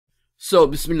So,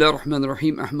 Bismillah ar-Rahman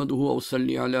ar-Rahim, Ahmaduhu wa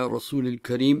usalli ala Rasul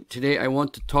al-Kareem. Today I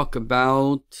want to talk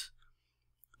about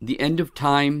the end of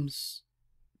times,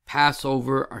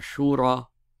 Passover, Ashura,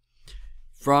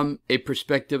 from a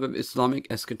perspective of Islamic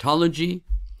eschatology.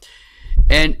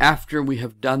 And after we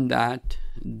have done that,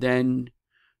 then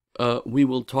we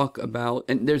will talk about,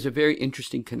 and there's a very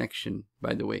interesting connection,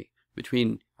 by the way,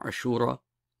 between Ashura,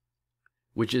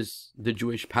 which is the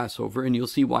Jewish Passover, and you'll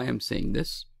see why I'm saying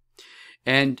this,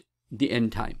 and the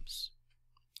end times.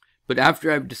 But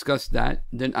after I've discussed that,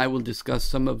 then I will discuss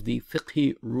some of the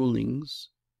fiqhi rulings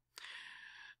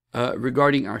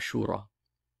regarding Ashura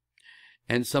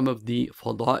and some of the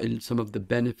fada'il, some of the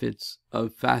benefits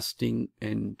of fasting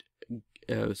and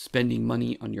spending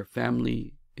money on your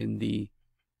family in the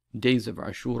days of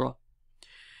Ashura.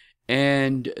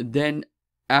 And then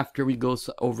after we go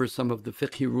over some of the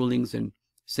fiqhi rulings and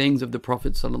sayings of the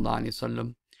Prophet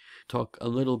ﷺ, talk a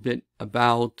little bit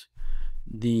about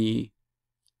the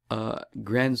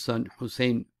grandson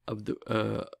Hussein of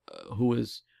the who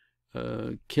was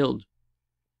killed,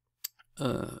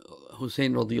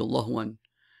 Hussein radiallahu anh,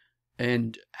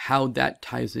 and how that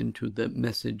ties into the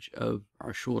message of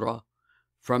Ashura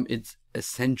from its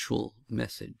essential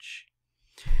message,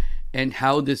 and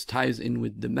how this ties in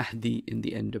with the Mahdi in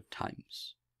the end of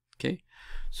times. Okay,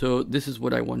 so this is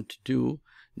what I want to do.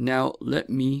 Now let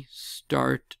me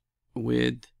start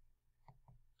with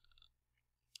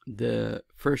the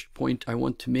first point I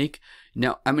want to make.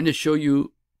 Now I'm going to show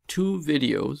you two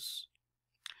videos,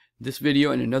 this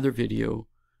video and another video,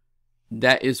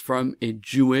 that is from a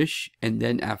Jewish and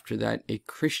then after that a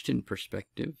Christian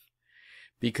perspective,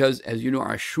 because as you know,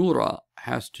 Ashura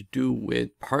has to do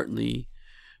with partly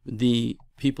the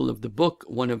people of the book.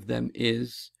 One of them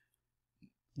is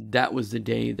that was the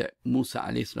day that Musa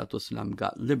ﷺ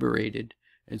got liberated.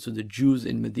 And so the Jews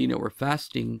in Medina were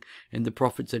fasting, and the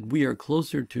Prophet said, we are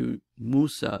closer to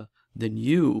Musa than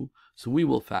you, so we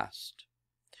will fast.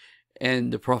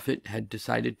 And the Prophet had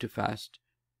decided to fast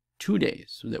 2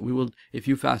 days, so that we will, if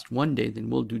you fast 1 day, then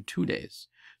we'll do 2 days.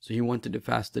 So he wanted to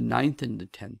fast the 9th and the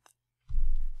 10th.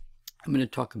 I'm going to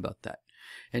talk about that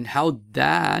and how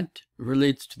that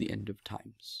relates to the end of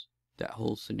times, that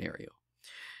whole scenario.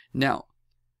 Now,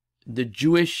 the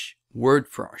Jewish word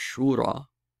for Ashura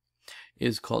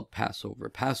is called Passover.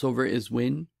 Passover is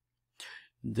when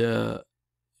the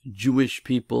Jewish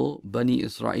people, Bani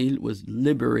Israel, was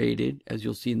liberated, as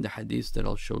you'll see in the hadith that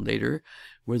I'll show later,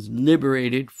 was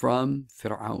liberated from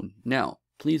Fir'aun. Now,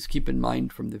 please keep in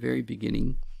mind from the very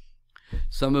beginning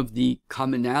some of the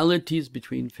commonalities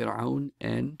between Fir'aun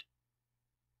and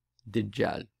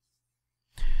Dajjal.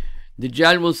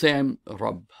 Dajjal will say, I'm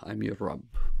Rabb, I'm your Rabb.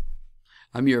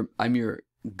 I'm your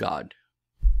God.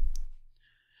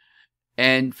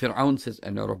 And Fir'aun says,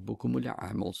 Ana Rabbukumul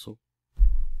A'am also.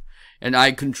 And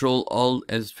I control all,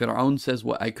 as Fir'aun says,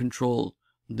 what I control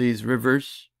these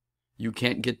rivers. You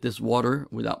can't get this water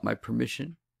without my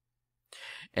permission.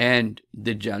 And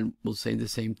Dajjal will say the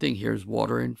same thing. Here's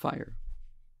water and fire.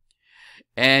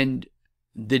 And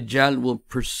Dajjal will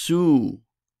pursue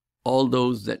all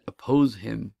those that oppose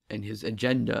him and his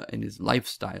agenda and his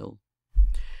lifestyle.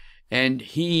 And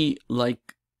he,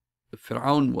 like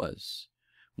Fir'aun was,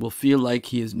 will feel like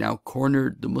he has now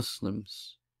cornered the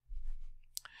Muslims,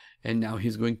 and now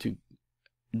he's going to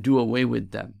do away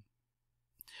with them.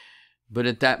 But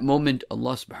at that moment,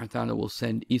 Allah subhanahu wa ta'ala will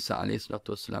send Isa alayhi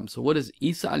salatu wasalam. So what does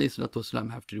Isa alayhi salatu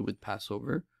wasalam have to do with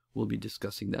Passover? We'll be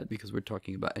discussing that because we're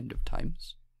talking about end of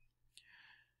times.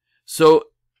 So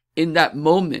in that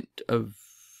moment of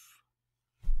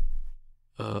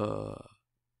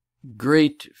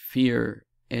great fear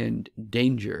and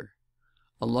danger,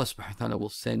 Allah subhanahu wa ta'ala will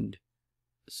send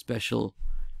special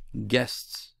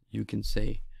guests, you can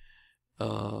say,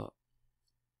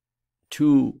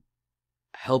 to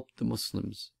help the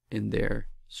Muslims in their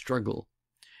struggle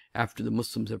after the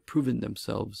Muslims have proven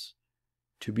themselves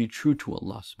to be true to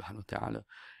Allah subhanahu wa ta'ala.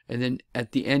 And then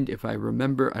at the end, if I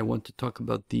remember, I want to talk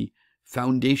about the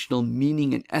foundational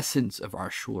meaning and essence of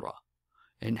Ashura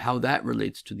and how that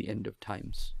relates to the end of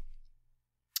times.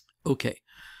 Okay.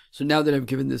 So now that I've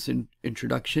given this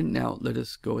introduction, now let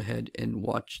us go ahead and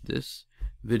watch this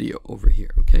video over here,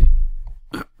 okay?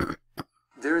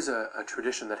 There is a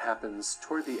tradition that happens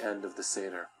toward the end of the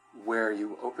Seder, where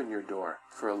you open your door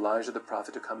for Elijah the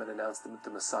prophet to come and announce that the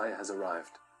Messiah has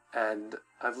arrived. And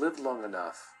I've lived long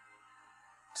enough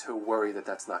to worry that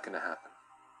that's not going to happen.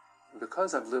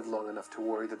 Because I've lived long enough to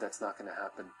worry that that's not going to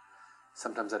happen,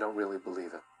 sometimes I don't really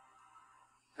believe it.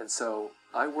 And so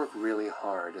I work really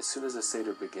hard as soon as the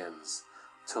Seder begins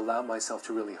to allow myself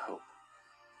to really hope.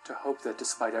 To hope that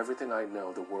despite everything I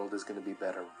know, the world is going to be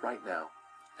better right now.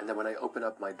 And then when I open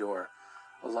up my door,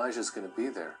 Elijah's going to be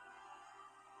there.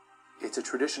 It's a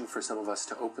tradition for some of us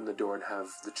to open the door and have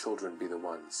the children be the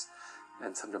ones.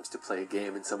 And sometimes to play a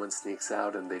game and someone sneaks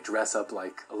out and they dress up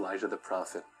like Elijah the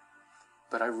prophet.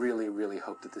 But I really, really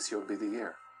hope that this year will be the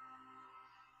year.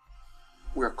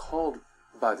 We're called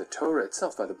by the Torah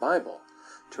itself, by the Bible,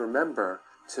 to remember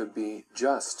to be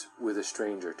just with a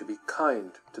stranger, to be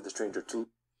kind to the stranger.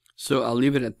 So I'll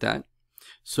leave it at that.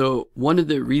 So one of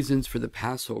the reasons for the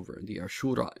Passover, the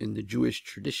Ashura in the Jewish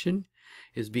tradition,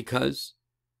 is because,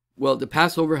 well, the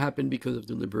Passover happened because of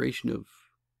the liberation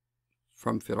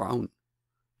from Fir'aun.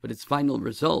 But its final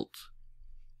result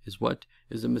is what?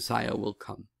 Is the Messiah will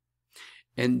come.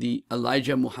 And the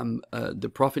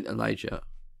Prophet Elijah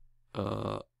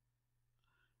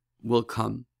will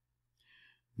come,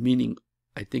 meaning,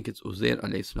 I think it's Uzair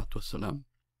alayhi salatu wasalam.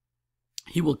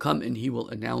 He will come and he will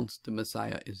announce the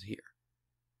Messiah is here.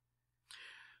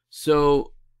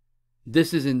 So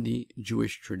this is in the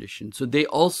Jewish tradition. So they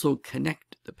also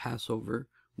connect the Passover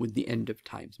with the end of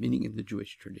times, meaning in the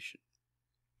Jewish tradition.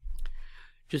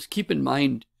 Just keep in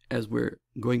mind as we're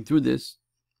going through this,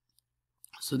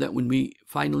 so that when we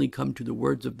finally come to the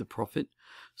words of the Prophet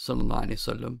sallallahu alaihi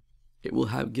wasallam, it will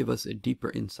give us a deeper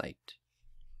insight.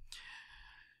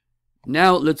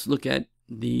 Now let's look at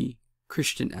the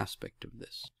Christian aspect of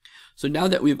this. So now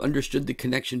that we've understood the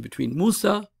connection between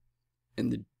Musa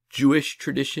and the Jewish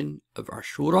tradition of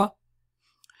Ashura,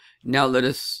 now let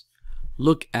us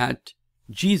look at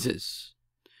Jesus,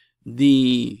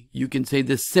 you can say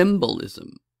the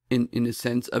symbolism in a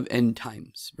sense of end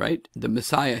times, right? The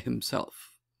Messiah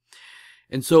himself.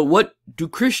 And so what do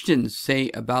Christians say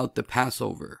about the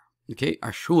Passover? Okay,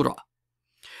 Ashura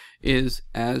is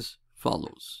as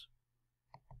follows.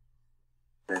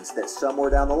 That somewhere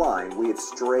down the line we have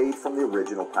strayed from the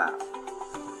original path.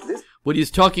 What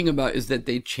he's talking about is that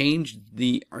they changed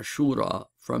the Ashura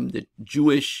from the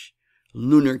Jewish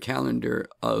lunar calendar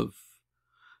of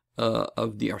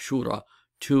the Ashura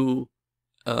to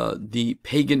the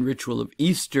pagan ritual of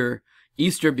Easter.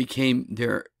 Easter became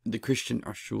the Christian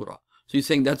Ashura. So he's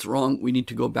saying that's wrong. We need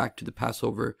to go back to the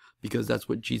Passover because that's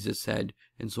what Jesus said,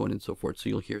 and so on and so forth. So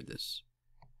you'll hear this.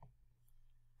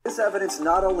 This evidence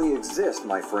not only exists,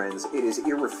 my friends, it is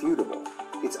irrefutable.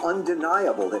 It's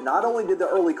undeniable that not only did the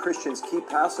early Christians keep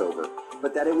Passover,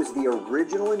 but that it was the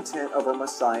original intent of our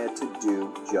Messiah to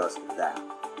do just that.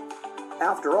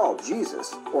 After all,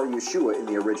 Jesus, or Yeshua in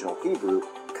the original Hebrew,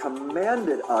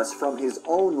 commanded us from his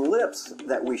own lips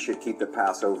that we should keep the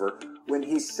Passover when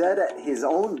he said at his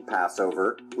own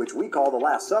Passover, which we call the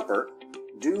Last Supper,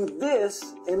 "Do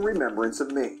this in remembrance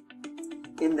of me."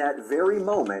 In that very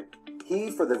moment, he,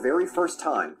 for the very first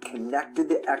time, connected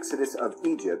the exodus of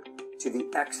Egypt to the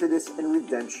exodus and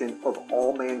redemption of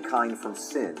all mankind from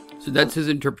sin. So that's his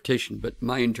interpretation, but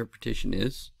my interpretation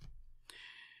is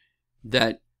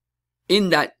that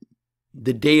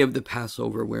the day of the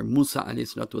Passover where Musa alayhi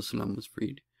salatu wasalam was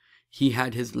freed, he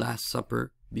had his Last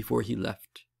Supper before he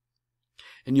left.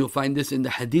 And you'll find this in the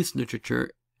Hadith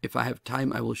literature. If I have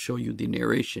time, I will show you the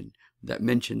narration that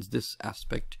mentions this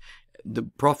aspect. The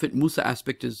Prophet Musa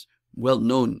aspect is well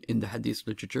known in the Hadith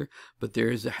literature, but there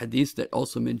is a Hadith that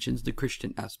also mentions the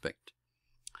Christian aspect.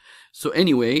 So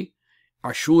anyway,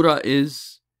 Ashura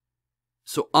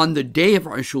so on the day of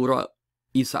Ashura,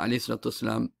 Isa alayhi salatu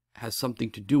wasalam has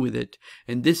something to do with it.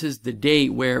 And this is the day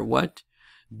where what?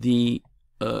 You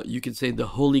can say the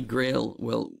Holy Grail,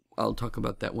 well, I'll talk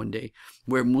about that one day,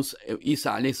 where Isa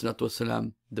alayhi salatu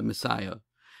wasalam, the Messiah,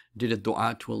 did a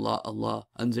dua to Allah, Allah,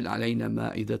 anzil alayna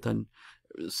ma'idatan,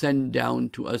 send down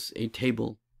to us a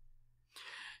table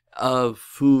of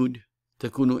food,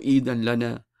 takunu idan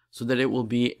lana, so that it will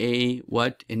be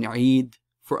an Eid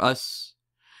for us,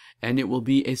 and it will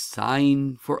be a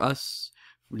sign for us.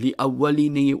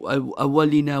 لِأَوَّلِنَا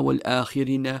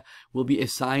وَالْآخِرِنَا, will be a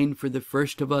sign for the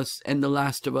first of us and the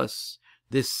last of us,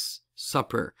 this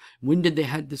supper. When did they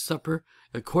have this supper?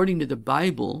 According to the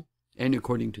Bible and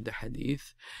according to the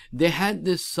Hadith, they had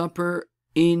this supper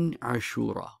in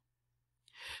Ashura.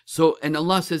 So, and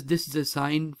Allah says this is a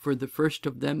sign for the first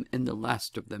of them and the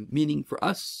last of them, meaning for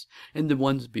us and the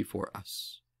ones before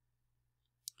us.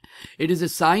 It is a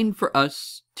sign for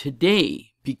us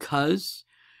today because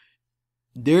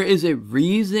there is a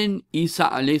reason Isa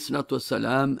alayhi salatu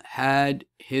wasalam had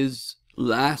his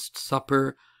Last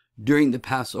Supper during the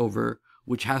Passover,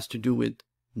 which has to do with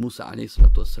Musa alayhi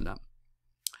salatu wasalam.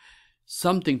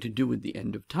 Something to do with the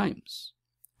end of times,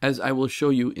 as I will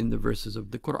show you in the verses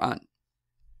of the Quran.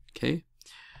 Okay?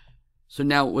 So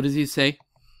now, what does he say?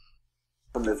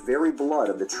 From the very blood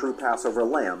of the true Passover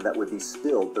lamb that would be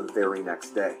spilled the very next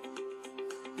day.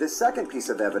 The second piece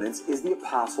of evidence is the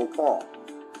Apostle Paul.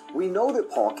 We know that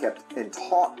Paul kept and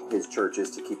taught his churches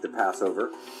to keep the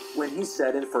Passover when he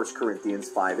said in 1 Corinthians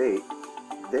 5:8,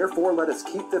 "Therefore let us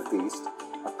keep the feast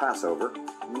of Passover,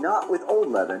 not with old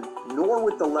leaven, nor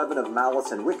with the leaven of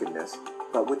malice and wickedness,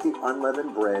 but with the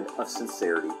unleavened bread of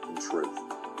sincerity and truth."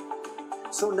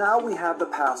 So now we have the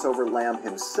Passover lamb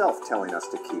himself telling us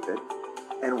to keep it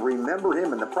and remember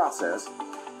him in the process,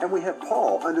 and we have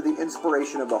Paul, under the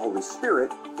inspiration of the Holy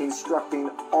Spirit, instructing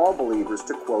all believers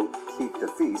to, quote, keep the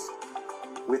feast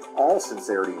with all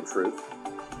sincerity and truth.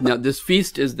 Now, this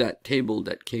feast is that table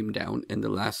that came down in the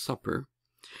Last Supper.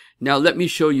 Now, let me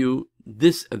show you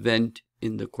this event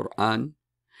in the Quran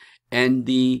and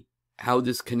how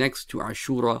this connects to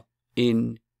Ashura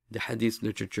in the Hadith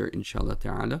literature, inshallah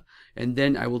ta'ala. And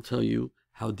then I will tell you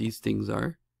how these things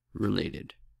are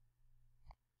related.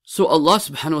 So Allah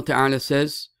subhanahu wa ta'ala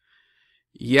says,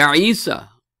 Ya Isa,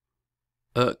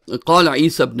 قال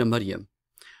Isa ibn Maryam,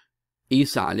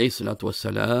 Isa alayhi salatu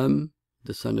wasalam,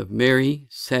 the son of Mary,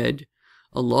 said,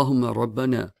 Allahumma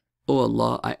Rabbana, O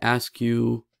Allah, I ask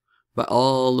you by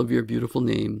all of your beautiful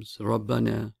names,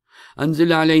 Rabbana,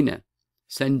 Anzil alayna,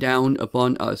 send down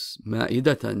upon us,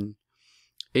 Ma'idatan,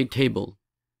 a table,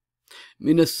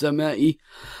 Minas Sama'i,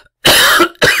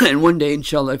 and one day,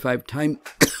 inshallah, if I have time,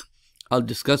 I'll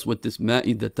discuss what this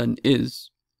Ma'idatan is.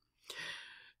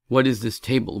 What is this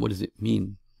table? What does it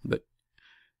mean? But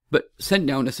send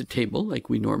down as a table, like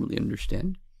we normally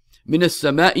understand. Minas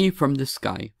Sama'i, from the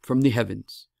sky, from the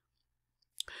heavens.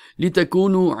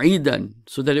 Litakunu Eidan,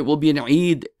 so that it will be an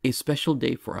Eid, a special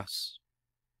day for us.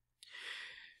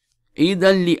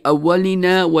 Eidan li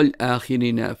awwalina wal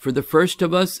akhirina, for the first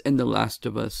of us and the last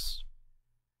of us.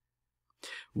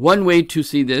 One way to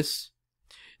see this,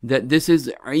 that this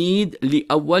is Eid li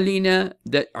awwalina,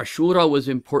 that Ashura was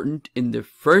important in the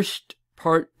first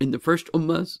part, in the first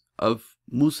ummahs of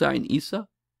Musa and Isa.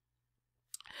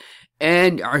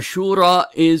 And Ashura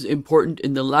is important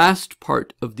in the last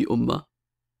part of the ummah.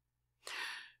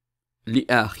 Li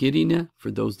akhirina, for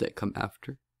those that come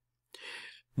after.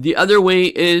 The other way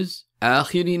is,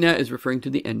 akhirina is referring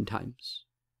to the end times.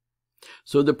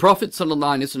 So the Prophet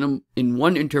ﷺ, in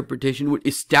one interpretation, would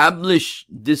establish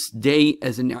this day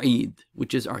as an Eid,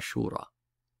 which is Ashura.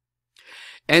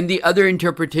 And the other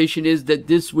interpretation is that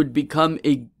this would become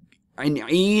an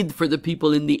Eid for the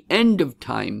people in the end of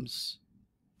times.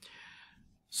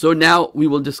 So now we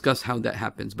will discuss how that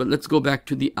happens. But let's go back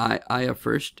to the ayah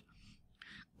first.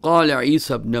 قال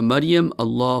عيسى ابن مريم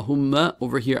اللهم,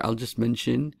 over here I'll just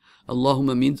mention,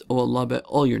 Allahumma means, oh Allah, by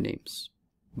all your names.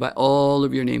 By all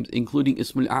of your names, including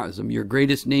Ismul A'zam, your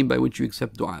greatest name by which you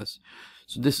accept du'as.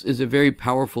 So this is a very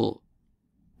powerful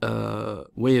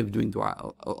way of doing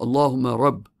du'a. Allahumma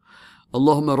Rabb.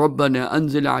 Allahumma Rabbana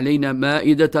anzil alayna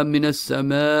ma'idatan minas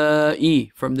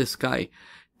sama'i, from the sky.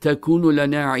 Takunu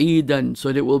lana Eidan, so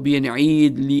that it will be an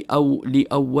Eid li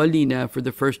awwalina, for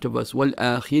the first of us, wal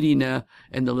akhirina,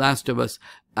 and the last of us,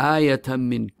 ayatan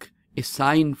mink, a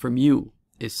sign from you,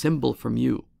 a symbol from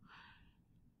you.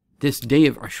 This day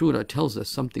of Ashura tells us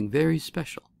something very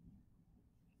special.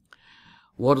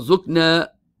 Warzuqna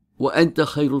wa anta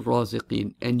khairul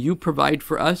raziqin, and you provide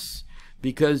for us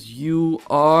because you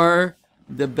are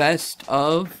the best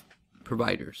of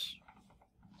providers.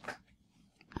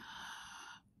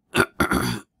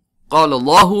 قال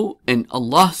الله, and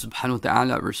Allah subhanahu wa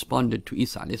ta'ala responded to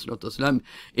Isa alayhi salatu wasalam,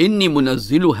 Inni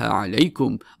munazziluha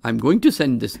alaykum, I'm going to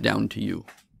send this down to you.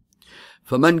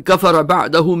 فَمَنْ كَفَرَ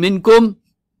بَعْدَهُ مِنْكُمْ,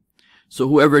 so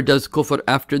whoever does kufr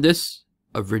after this,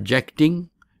 of rejecting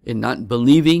and not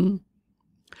believing,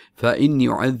 فَإِنِّي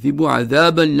يُعَذِّبُ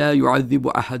عَذَابًا لَا يُعَذِّبُ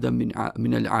أَحَدًا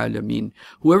مِنَ الْعَالَمِينَ.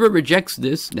 Whoever rejects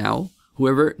this now,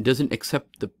 whoever doesn't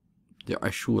accept the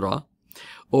Ashura,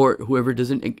 or whoever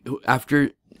doesn't,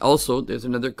 after, also there's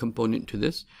another component to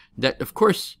this, that of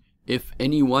course, if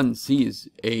anyone sees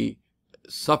a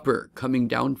supper coming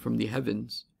down from the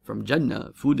heavens, from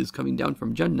Jannah, food is coming down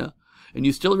from Jannah, and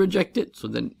you still reject it, so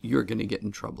then you're going to get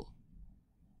in trouble.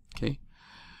 Okay?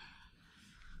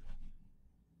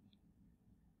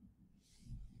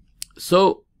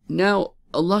 So now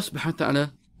Allah subhanahu wa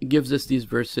ta'ala gives us these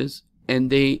verses, and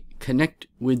they connect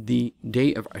with the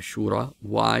day of Ashura.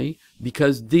 Why?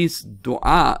 Because this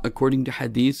dua, according to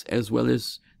hadith as well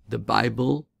as the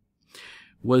Bible,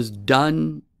 was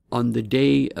done on the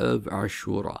day of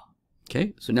Ashura.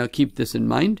 Okay, so now keep this in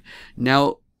mind.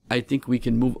 Now I think we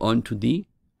can move on to the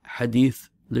hadith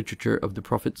literature of the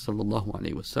Prophet sallallahu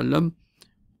alaihi wasallam.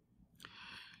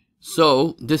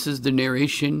 So this is the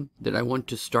narration that I want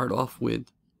to start off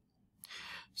with.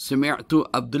 سمعت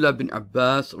عبد الله بن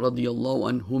عباس رضي الله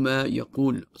عنهما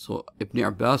يقول. So Ibn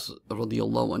Abbas رضي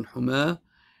الله عنهما,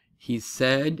 he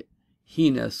said,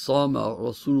 حين صام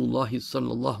رسول الله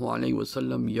صلى الله عليه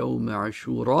وسلم يوم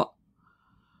عاشوراء,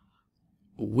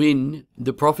 when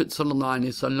the Prophet sallallahu alaihi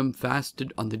wasallam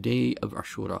fasted on the day of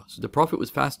Ashura. So the Prophet was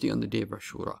fasting on the day of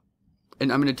Ashura.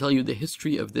 And I'm going to tell you the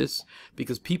history of this,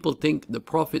 because people think the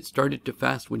Prophet started to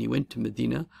fast when he went to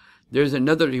Medina. There's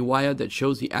another riwayah that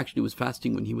shows he actually was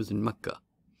fasting when he was in Mecca.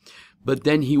 But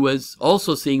then he was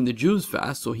also seeing the Jews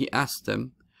fast, so he asked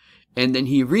them. And then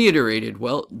he reiterated,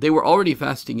 well, they were already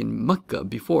fasting in Mecca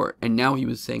before. And now he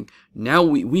was saying, now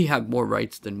we have more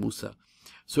rights than Musa.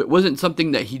 So it wasn't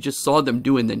something that he just saw them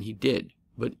do and then he did.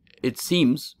 But it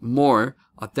seems more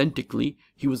authentically,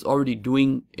 he was already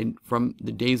doing from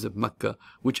the days of Mecca,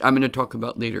 which I'm going to talk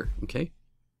about later, okay?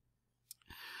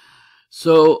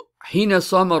 So, حين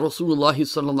صام رسول الله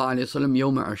صلى الله عليه وسلم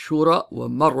يوم عاشوراء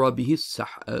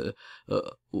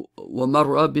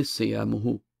ومر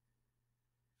بصيامه.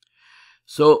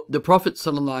 So the Prophet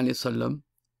صلى الله عليه وسلم,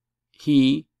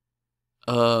 he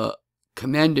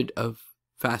commanded of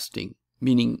fasting,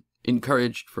 meaning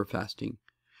encouraged for fasting.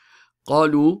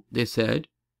 قالوا, they said,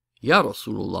 يا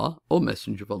رسول الله, O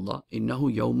Messenger of Allah,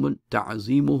 إنه يوم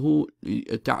تعظيمه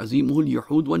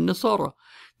اليهود والنصارى.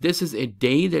 This is a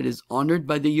day that is honored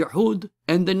by the Yahud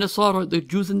and the Nasara, the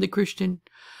Jews and the Christian.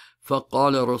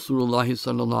 فقال رسول الله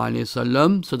صلى الله عليه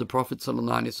وسلم, so the Prophet صلى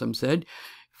الله عليه وسلم said,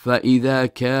 فإذا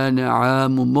كان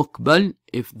عام مقبل,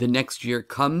 if the next year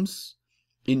comes,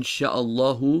 إن شاء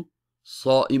الله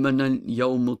صائما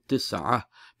يوم التسعة,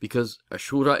 because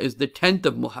Ashura is the 10th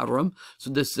of Muharram. So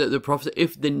the Prophet said,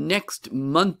 if the next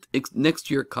month,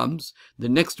 next year comes, the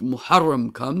next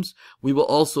Muharram comes, we will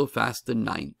also fast the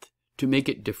 9th to make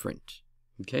it different.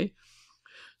 Okay?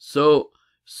 So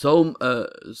يوم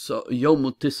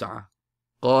التسعة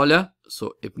قال,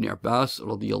 so Ibn Abbas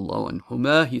radiyallahu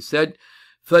anhuma, he said,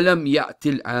 فلم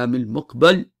يأتي العام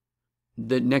المقبل,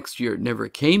 the next year never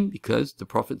came, because the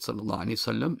Prophet sallallahu alaihi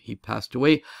wasallam, he passed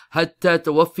away. حتى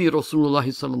توفي رسول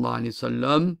الله صلى الله عليه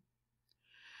وسلم,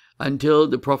 until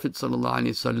the Prophet sallallahu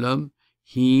alaihi wasallam,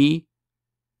 he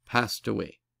passed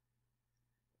away.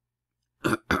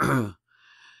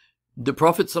 The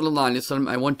Prophet sallallahu alaihi wasallam,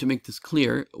 I want to make this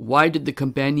clear. Why did the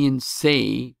companions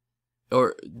say,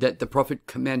 or that the Prophet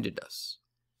commanded us?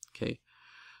 Okay,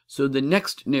 so the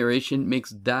next narration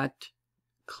makes that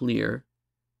clear.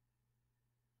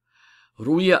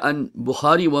 روي عن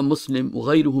بخاري ومسلم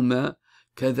وغيرهما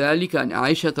كذلك عن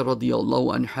عائشة رضي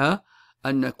الله عنها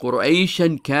أن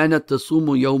قريشا كانت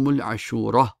تصوم يوم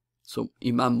العاشوراء. So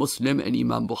Imam Muslim and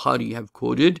Imam Bukhari have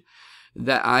quoted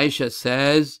that Aisha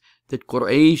says that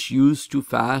Quraysh used to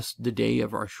fast the day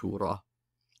of Ashura.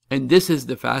 And this is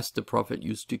the fast the Prophet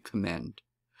used to command.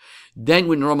 Then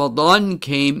when Ramadan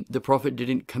came, the Prophet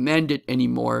didn't command it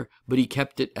anymore, but he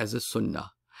kept it as a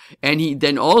sunnah. And he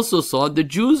then also saw the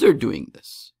Jews are doing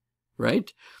this,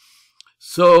 right?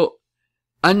 So,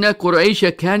 أن قريش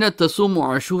كانت تصوم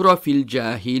عاشوراء في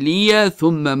الجاهلية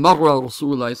ثم مر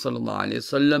رسول الله صلى الله عليه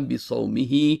وسلم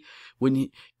بصومه,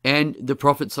 and the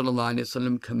Prophet صلى الله عليه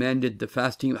وسلم commanded the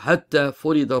fasting حتى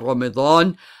فرض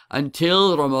رمضان,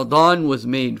 until Ramadan was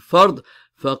made فرض.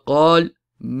 فقال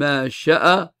ما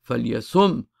شاء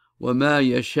فليصم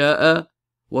ومن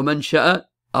شاء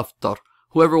أفطر.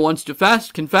 Whoever wants to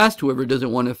fast can fast. Whoever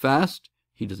doesn't want to fast,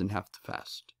 he doesn't have to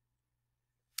fast.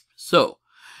 So,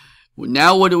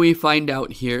 now what do we find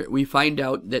out here? We find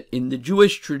out that in the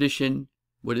Jewish tradition,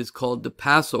 what is called the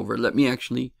Passover, let me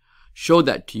actually show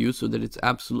that to you so that it's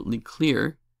absolutely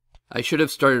clear. I should have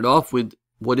started off with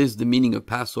what is the meaning of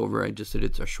Passover. I just said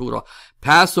it's Ashura.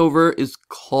 Passover is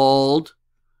called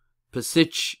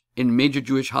Pesach, in major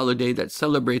Jewish holiday that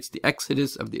celebrates the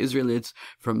exodus of the Israelites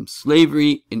from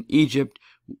slavery in Egypt,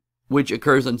 which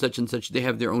occurs on such and such. They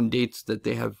have their own dates that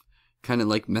they have kind of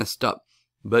like messed up.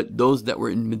 But those that were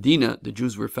in Medina, the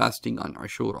Jews were fasting on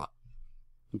Ashura.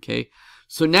 Okay,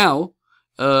 so now,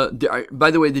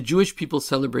 by the way, the Jewish people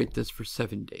celebrate this for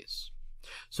 7 days.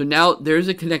 So now there's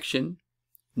a connection,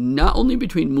 not only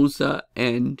between Musa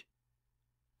and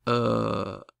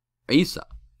Isa,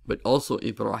 but also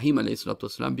Ibrahim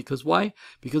alayhi, because why?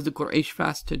 Because the Quraysh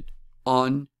fasted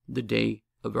on the day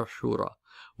of Ashura.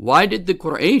 Why did the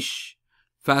Quraysh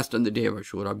fast on the day of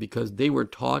Ashura? Because they were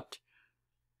taught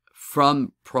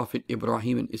from Prophet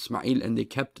Ibrahim and Ismail, and they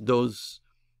kept those,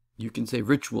 you can say,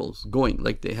 rituals going,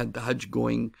 like they had the Hajj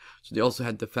going, so they also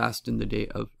had the fast in the day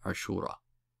of Ashura.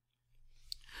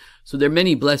 So there are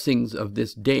many blessings of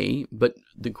this day, but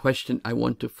the question I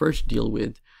want to first deal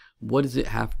with, what does it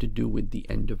have to do with the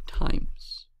end of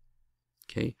times?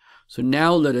 Okay, so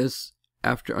now let us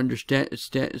after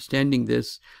understanding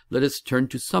this, let us turn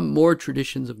to some more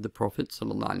traditions of the Prophet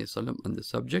ﷺ on the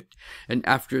subject. And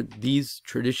after these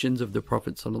traditions of the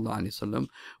Prophet ﷺ,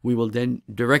 we will then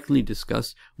directly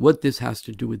discuss what this has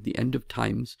to do with the end of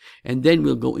times. And then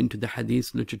we'll go into the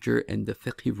hadith literature and the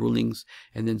fiqh rulings,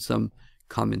 and then some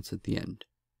comments at the end.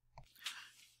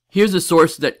 Here's a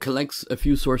source that collects a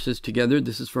few sources together.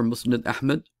 This is from Musnad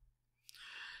Ahmad.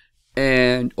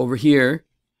 And over here,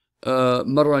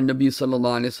 مر النبي صلى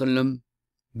الله عليه وسلم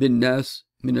بالناس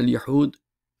من اليهود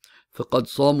فقد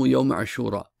صاموا يوم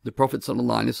عاشوراء. The Prophet صلى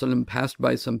الله عليه وسلم passed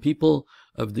by some people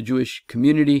of the Jewish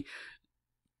community.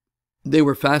 They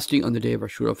were fasting on the day of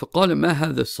Ashura. فقال ما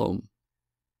هذا الصوم.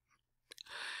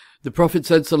 The Prophet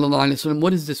said صلى الله عليه وسلم,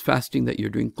 what is this fasting that you're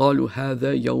doing? قالوا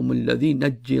هذا يوم الذي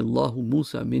نجي الله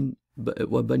موسى من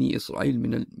وبني إسرائيل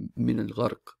من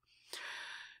الغرق.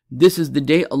 This is the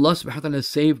day Allah subhanahu wa ta'ala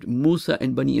saved Musa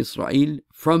and Bani Israel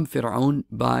from Fir'aun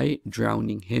by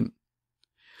drowning him.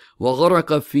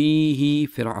 وَغَرَقَ فِيهِ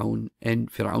فِرْعَوْنَ,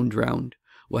 and Fir'aun drowned.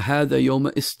 وَهَذَا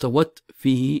يَوْمَ اسْتَوَتْ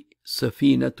فِيهِ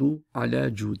سَفِينَةُ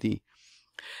عَلَى جُودِي.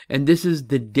 And this is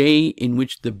the day in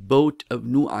which the boat of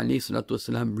Nuh alayhi salatu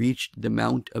wasalam reached the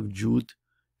Mount of Jud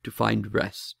to find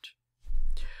rest.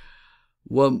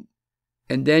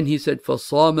 And then he said,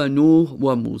 فَصَامَ نُوح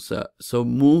وَمُوسَى. So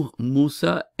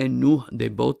Musa and Nuh, they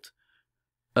both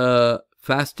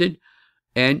fasted,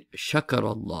 and shakar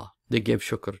Allah. They gave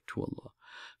shukr to Allah.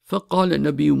 فَقَالَ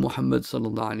النَّبِيُّ مُحَمَّدْ صلى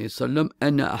الله عليه وسلم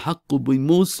أَنَا أَحَقُّ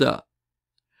بِمُوسَى.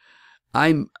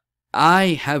 I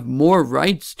have more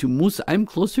rights to Musa. I'm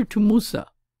closer to Musa.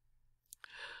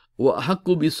 وَأَحَقُّ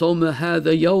بِصَوْمَ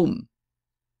هَذَا يَوْمٍ.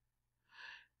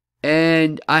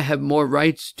 And I have more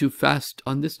rights to fast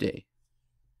on this day.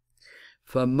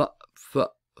 فَمَرَّ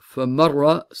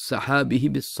صَحَابِهِ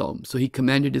بِالصَّوْمِ. So he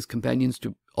commanded his companions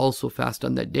to also fast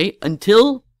on that day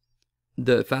until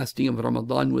the fasting of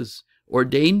Ramadan was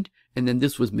ordained, and then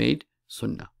this was made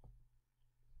sunnah.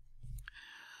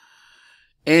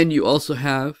 And you also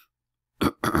have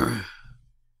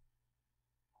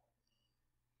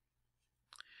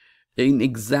an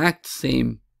exact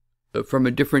same, from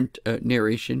a different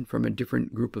narration, from a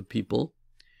different group of people.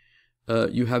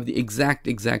 You have the exact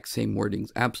same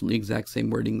wordings, absolutely exact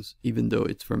same wordings, even though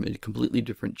it's from a completely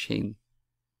different chain.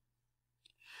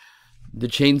 The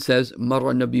chain says,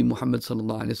 مر النبي محمد صلى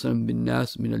الله عليه وسلم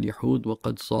بالناس من اليهود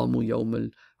وقد صاموا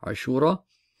يوم العاشوراء.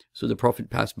 So the Prophet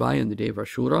passed by on the day of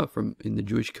Ashura in the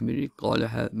Jewish community. قال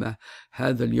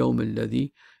هذا اليوم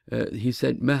الذي, he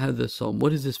said, ما هذا الصوم.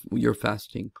 What is this you're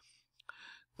fasting?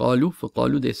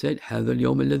 فقالوا, they said, هذا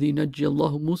اليوم الذي نجي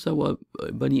الله موسى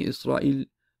وبني إسرائيل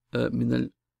من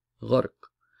الغرق.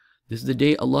 This is the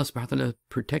day Allah subhanahu wa ta'ala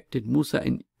protected Musa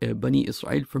and Bani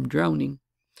Israel from drowning.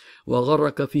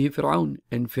 وَغَرَّقَ فِيهِ فِرْعَوْنَ.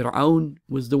 And Fir'aun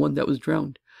was the one that was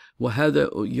drowned.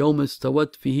 وَهَذَا يَوْمَ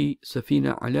اسْتَوَتْ فِيهِ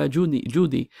سَفِينَةٌ عَلَى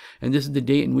جُودِي. And this is the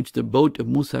day in which the boat of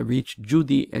Musa reached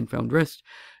Judi and found rest.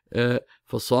 فَصَامَ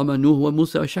نُوح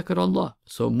وَمُوسَى وَشَكَرَ اللَّهِ.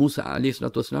 So Musa alayhi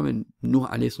salatu wasalam and Nuh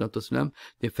alayhi salatu wasalam,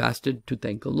 they fasted to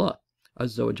thank Allah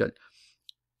Azza wa Jal.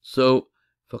 So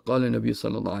فقال النبي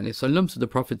صلى الله عليه وسلم, so the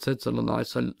Prophet said صلى الله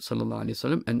عليه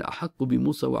وسلم, أن أحق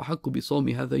بموسى وأحق بصوم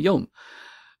هذا يوم.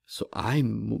 So I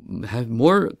have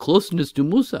more closeness to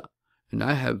Musa, and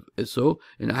I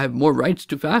have more rights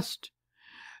to fast.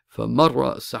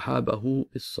 فمر صحابه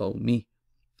بالصوم.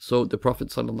 So the Prophet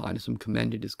صلى الله عليه وسلم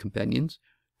commanded his companions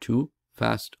to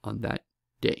fast on that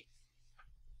day.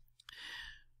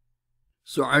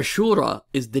 So Ashura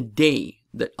is the day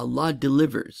that Allah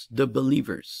delivers the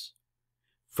believers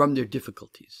from their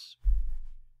difficulties.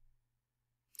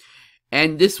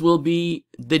 And this will be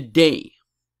the day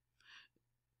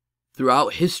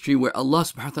throughout history where Allah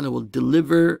subhanahu wa ta'ala will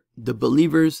deliver the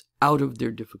believers out of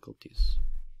their difficulties.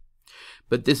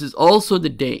 But this is also the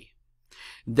day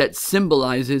that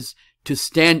symbolizes to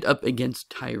stand up against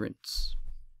tyrants.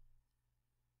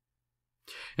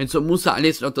 And so Musa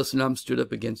ﷺ stood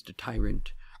up against a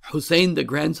tyrant. Hussein, the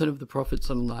grandson of the Prophet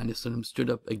ﷺ,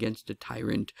 stood up against a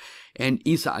tyrant. And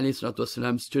Isa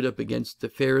ﷺ stood up against the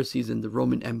Pharisees and the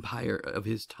Roman Empire of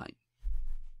his time.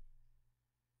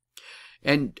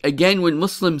 And again, when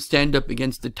Muslims stand up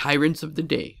against the tyrants of the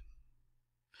day,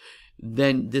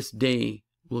 then this day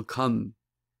will come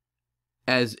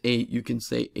as you can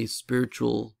say, a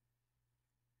spiritual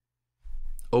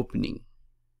opening,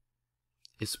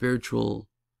 a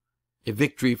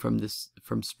victory from the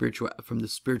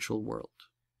spiritual world.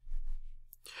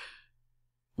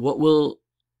 What will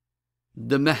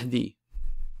the Mahdi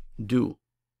do?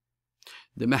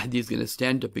 The Mahdi is going to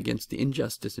stand up against the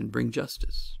injustice and bring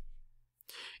justice.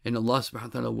 And Allah subhanahu wa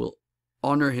ta'ala will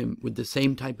honor him with the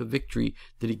same type of victory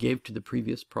that he gave to the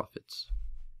previous prophets.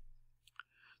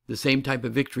 The same type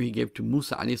of victory he gave to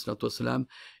Musa ﷺ,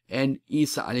 and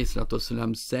Isa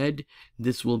ﷺ said,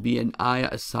 this will be an ayah,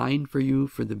 a sign for you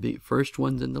for the first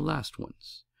ones and the last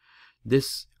ones.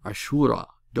 This Ashura,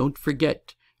 don't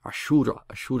forget, Ashura.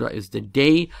 Ashura is the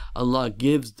day Allah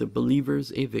gives the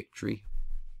believers a victory.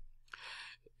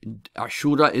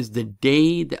 Ashura is the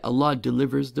day that Allah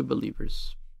delivers the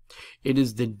believers. It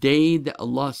is the day that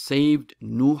Allah saved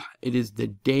Nuh. It is the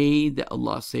day that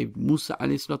Allah saved Musa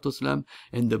ﷺ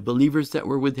and the believers that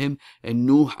were with him, and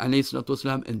Nuh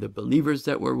ﷺ and the believers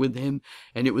that were with him.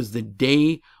 And it was the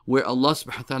day where Allah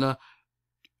subhanahu wa ta'ala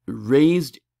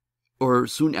raised, or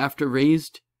soon after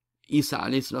raised, Isa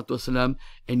ﷺ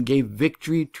and gave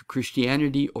victory to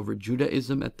Christianity over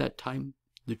Judaism at that time,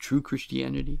 the true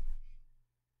Christianity.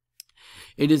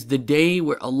 It is the day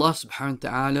where Allah subhanahu wa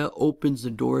ta'ala opens the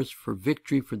doors for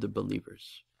victory for the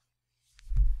believers.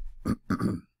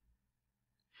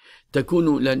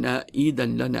 Takunu lana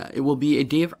Eidan lana. It will be a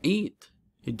day of Eid,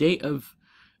 a day of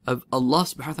Allah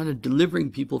subhanahu wa ta'ala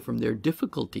delivering people from their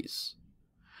difficulties.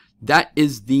 That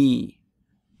is the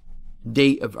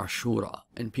day of Ashura,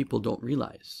 and people don't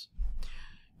realize.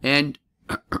 And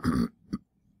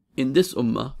in this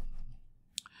ummah,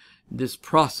 this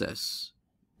process,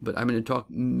 but I'm going to talk,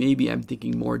 maybe I'm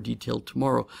thinking more detailed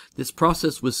tomorrow. This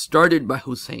process was started by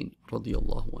Hussein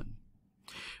radiallahu anh.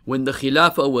 When the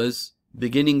Khilafah was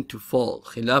beginning to fall,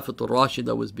 Khilafatul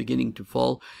Rashida was beginning to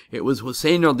fall, it was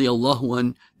Hussein radiallahu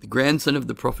anh, the grandson of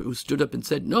the Prophet, who stood up and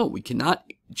said, no, we cannot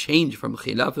change from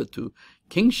Khilafah to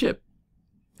kingship.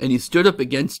 And he stood up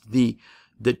against the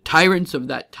tyrants of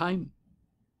that time.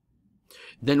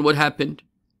 Then what happened?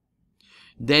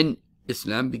 Then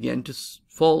Islam began to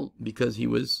fall because he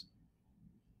was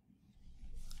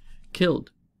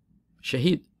killed,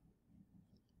 shaheed.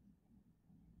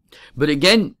 But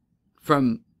again,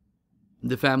 from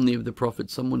the family of the Prophet,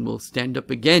 someone will stand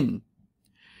up again,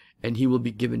 and he will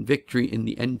be given victory in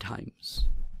the end times.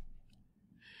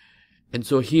 And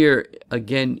so here,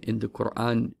 again, in the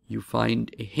Quran, you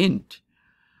find a hint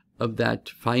of that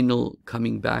final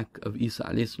coming back of Isa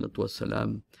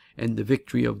ﷺ and the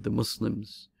victory of the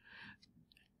Muslims.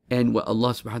 And what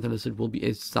Allah subhanahu wa ta'ala said will be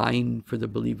a sign for the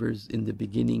believers in the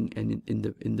beginning and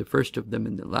in the first of them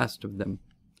and the last of them.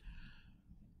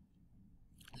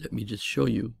 Let me just show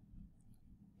you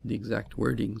the exact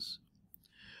wordings.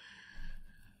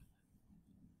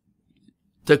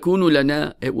 Takunu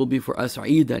lana, it will be for us,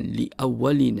 Eidan li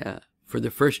awwalina, for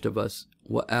the first of us,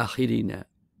 wa akhirina,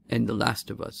 and the last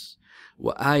of us,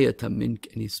 wa ayatan mink,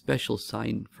 and a special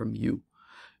sign from you.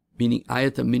 Meaning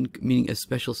ayatan mink, meaning a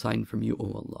special sign from you, O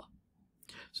Allah.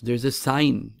 So there's a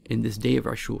sign in this day of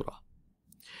Ashura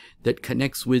that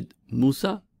connects with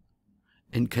Musa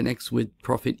and connects with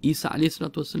Prophet Isa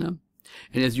ﷺ.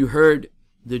 And as you heard,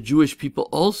 the Jewish people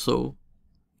also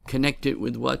connect it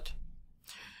with what?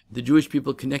 The Jewish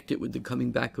people connect it with the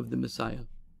coming back of the Messiah.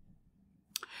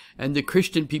 And the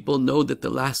Christian people know that the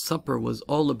Last Supper was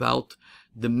all about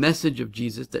the message of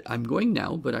Jesus, that I'm going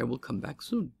now, but I will come back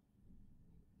soon.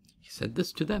 He said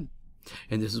this to them.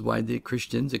 And this is why the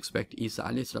Christians expect Isa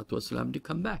ﷺ to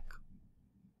come back.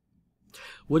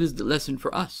 What is the lesson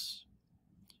for us?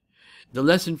 The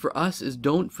lesson for us is,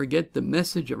 don't forget the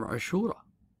message of Ashura.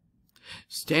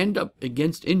 Stand up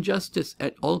against injustice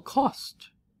at all cost.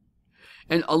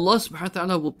 And Allah subhanahu wa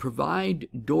ta'ala will provide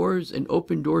doors and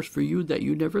open doors for you that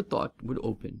you never thought would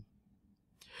open.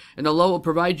 And Allah will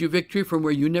provide you victory from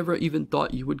where you never even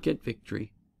thought you would get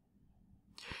victory.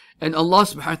 And Allah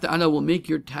subhanahu wa ta'ala will make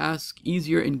your task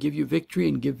easier and give you victory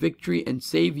and give victory and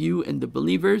save you and the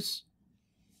believers.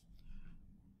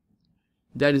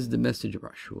 That is the message of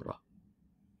Ashura.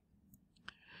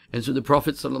 And so the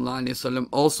Prophet ﷺ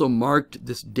also marked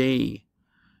this day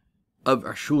of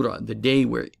Ashura, the day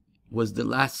where was the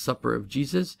Last Supper of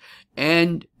Jesus,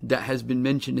 and that has been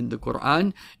mentioned in the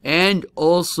Quran, and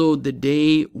also the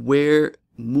day where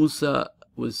Musa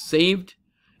was saved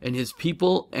and his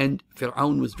people, and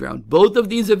Fir'aun was drowned. Both of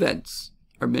these events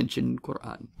are mentioned in the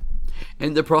Quran.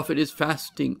 And the Prophet is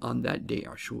fasting on that day,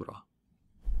 Ashura.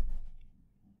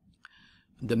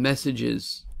 The message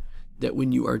is that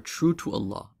when you are true to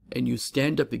Allah and you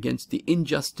stand up against the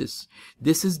injustice,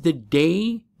 this is the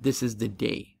day, this is the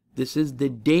day. This is the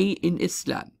day in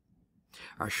Islam,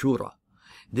 Ashura.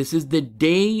 This is the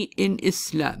day in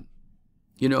Islam,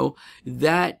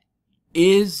 that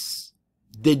is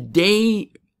the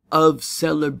day of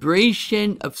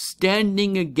celebration, of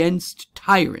standing against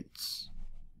tyrants.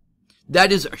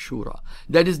 That is Ashura.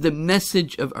 That is the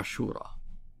message of Ashura.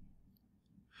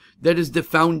 That is the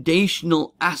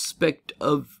foundational aspect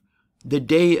of the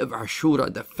day of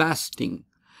Ashura, the fasting,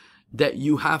 that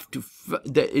you have to,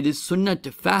 that it is sunnah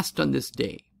to fast on this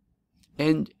day,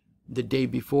 and the day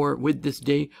before with this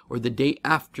day, or the day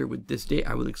after with this day.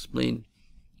 I will explain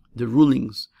the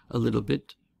rulings a little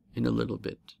bit in a little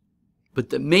bit. But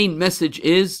the main message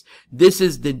is, this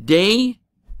is the day,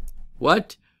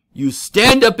 what? You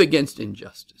stand up against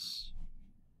injustice.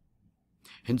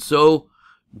 And so,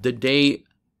 the day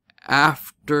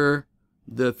after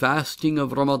the fasting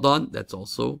of Ramadan, that's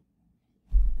also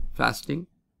fasting.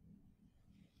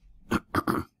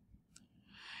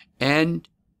 And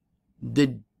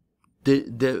the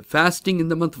fasting in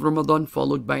the month of Ramadan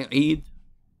followed by Eid.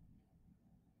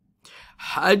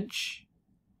 Hajj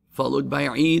followed by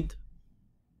Eid.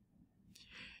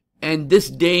 And this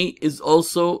day is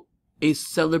also a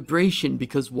celebration,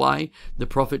 because why? The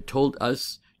Prophet told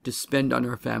us to spend on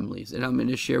our families. And I'm going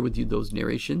to share with you those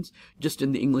narrations just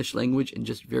in the English language and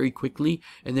just very quickly,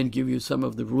 and then give you some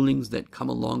of the rulings that come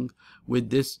along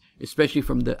with this, especially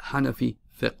from the Hanafi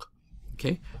fiqh.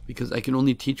 Okay? Because I can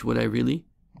only teach what I really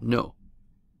know.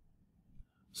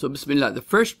 So Bismillah, the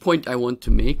first point I want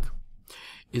to make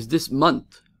is this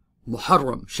month,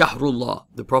 Muharram, Shahrullah.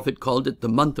 The Prophet called it the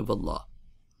month of Allah.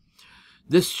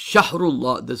 This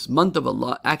Shahrullah, this month of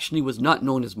Allah, actually was not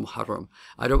known as Muharram.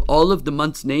 Out of all of the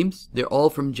months' names, they're all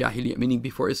from Jahiliyyah, meaning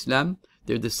before Islam,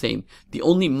 they're the same. The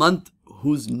only month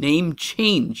whose name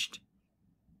changed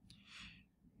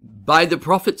by the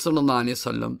Prophet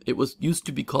ﷺ, it was used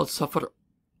to be called Safar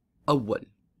Awwal,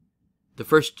 the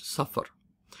first Safar.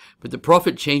 But the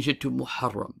Prophet changed it to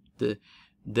Muharram,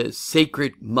 the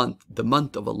sacred month, the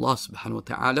month of Allah subhanahu wa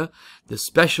ta'ala. The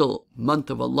special month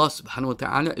of Allah subhanahu wa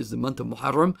ta'ala is the month of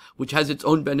Muharram, which has its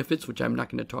own benefits, which I'm not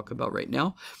going to talk about right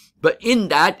now. But in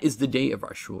that is the day of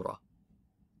Ashura.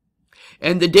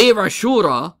 And the day of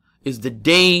Ashura is the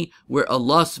day where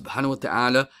Allah subhanahu wa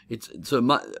ta'ala, so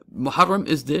Muharram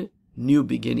is the new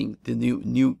beginning, the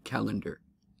new calendar.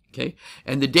 Okay?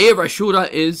 And the day of Ashura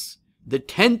is the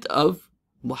 10th of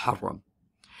Muharram.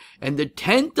 And the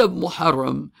 10th of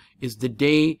Muharram is the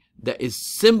day that is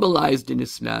symbolized in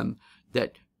Islam,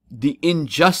 that the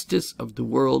injustice of the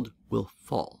world will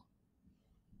fall.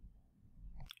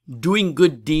 Doing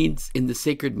good deeds in the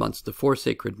sacred months, the 4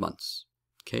 sacred months,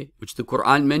 okay, which the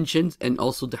Quran mentions, and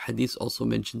also the Hadith also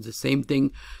mentions the same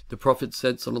thing. The Prophet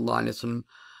said, sallallahu alaihi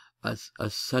wasallam,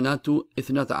 as-sanatu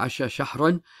ithnata asha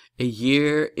shahran, a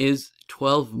year is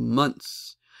 12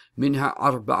 months. Minha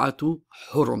arba'atu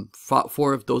hurum.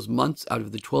 4 of those months out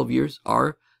of the 12 years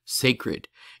are sacred.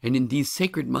 And in these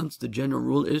sacred months, the general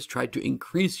rule is try to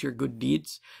increase your good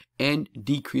deeds and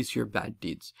decrease your bad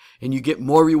deeds. And you get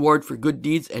more reward for good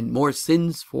deeds and more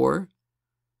sins for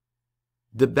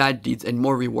the bad deeds, and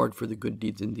more reward for the good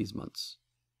deeds in these months.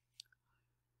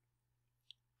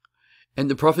 And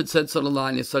the Prophet said,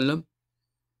 sallallahu alaihi wasallam,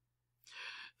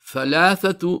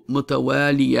 ثلاثة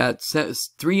متواليات,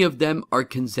 3 of them are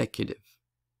consecutive.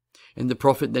 And the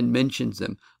Prophet then mentions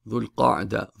them, Dhul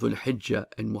Qa'dah, Dhul Hijjah,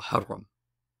 and Muharram.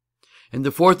 And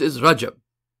the 4th is Rajab,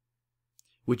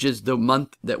 which is the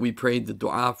month that we prayed the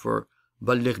dua for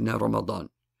Balighna Ramadan.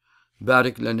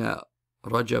 Barik lana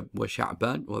Rajab wa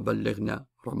Sha'ban wa Balighna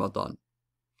Ramadan.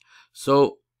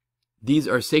 So these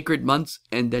are sacred months,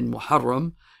 and then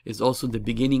Muharram is also the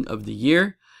beginning of the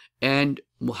year, and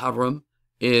Muharram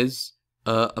is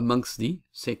amongst the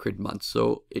sacred months.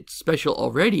 So it's special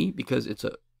already because it's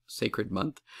a sacred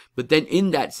month. But then in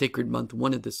that sacred month,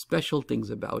 one of the special things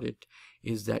about it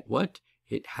is that what?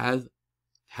 It has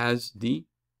the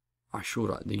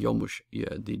Ashura,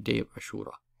 the day of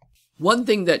Ashura. One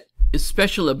thing that is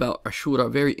special about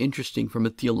Ashura, very interesting from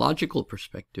a theological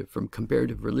perspective, from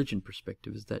comparative religion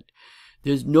perspective, is that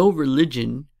there's no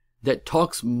religion that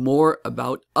talks more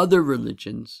about other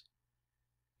religions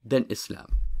than Islam.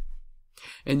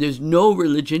 And there's no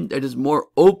religion that is more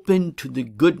open to the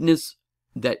goodness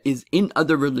that is in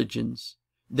other religions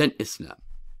than Islam.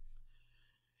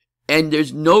 And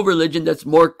there's no religion that's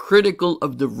more critical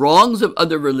of the wrongs of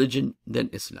other religion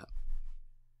than Islam.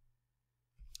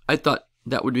 I thought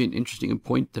that would be an interesting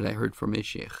point that I heard from a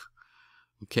Shiekh.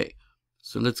 Okay,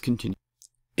 so let's continue.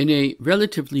 In a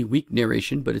relatively weak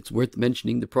narration, but it's worth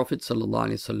mentioning, the Prophet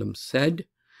ﷺ said,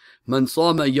 Man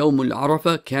sama yawmul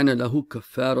arafa kana lahu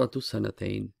kafaratu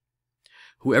sanatain.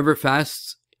 Whoever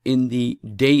fasts in the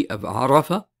day of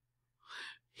Arafah,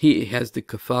 he has the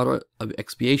kafara of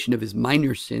expiation of his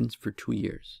minor sins for 2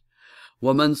 years.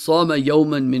 وَمَنْ صَامَ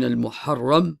يَوْمًا مِنَ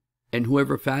الْمُحَرَّمِ, and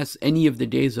whoever fasts any of the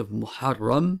days of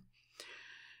Muharram,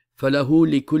 فَلَهُ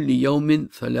لِكُلِّ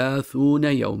يَوْمٍ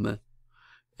 30 يَوْمًا,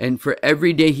 And for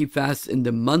every day he fasts in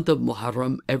the month of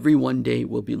Muharram, every one day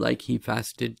will be like he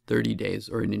fasted 30 days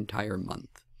or an entire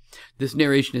month. This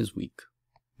narration is weak.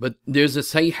 But there's a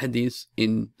Sahih hadith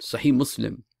in Sahih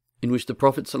Muslim in which the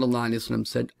Prophet ﷺ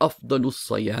said, Afdalus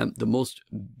Siyam, the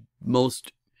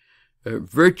most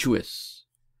virtuous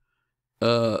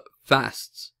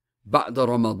fasts, Ba'da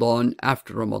Ramadan,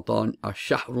 after Ramadan,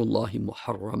 Shahrullahi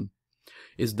Muharram,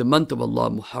 is the month of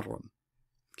Allah Muharram.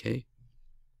 Okay.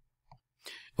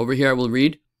 Over here I will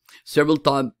read, several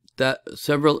of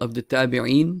the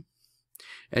Tabi'een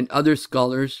and other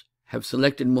scholars have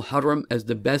selected Muharram as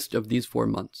the best of these 4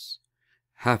 months.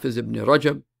 Hafiz ibn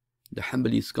Rajab, the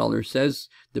Hanbali scholar, says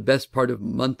the best part of the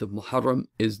month of Muharram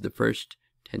is the first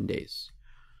 10 days.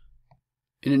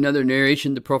 In another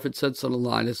narration, the Prophet said,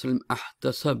 Sallallahu Alaihi Wasallam,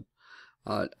 Ahtasab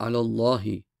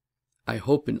alallahi, I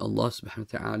hope in Allah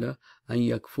subhanahu wa ta'ala, an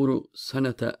yakfuru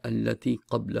sanata allati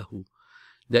qablahu,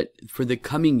 that for the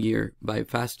coming year, by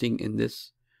fasting in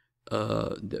this,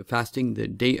 fasting the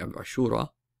day of Ashura,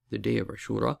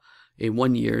 a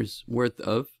 1 year's worth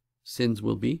of sins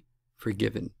will be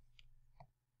forgiven.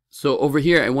 So over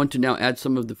here, I want to now add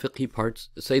some of the fiqhi parts.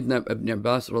 Sayyidina Ibn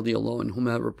Abbas radiallahu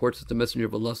anhuma reports that the Messenger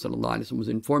of Allah sallallahu alaihi wasallam was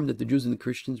informed that the Jews and the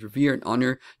Christians revere and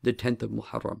honor the 10th of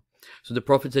Muharram. So the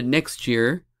Prophet said, next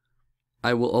year,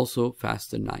 I will also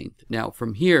fast the 9th. Now,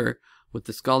 from here, what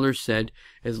the scholars said,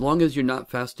 as long as you're not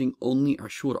fasting only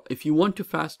Ashura, if you want to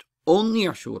fast only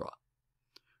Ashura,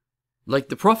 like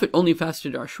the Prophet only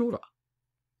fasted Ashura,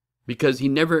 because he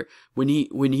never, when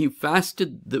he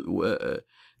fasted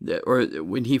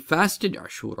when he fasted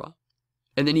Ashura,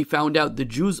 and then he found out the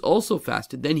Jews also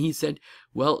fasted, then he said,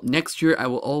 well, next year I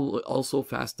will also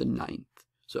fast the 9th.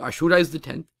 So Ashura is the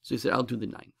 10th, so he said, I'll do the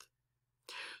 9th.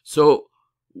 So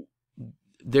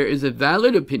there is a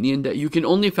valid opinion that you can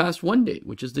only fast 1 day,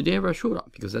 which is the day of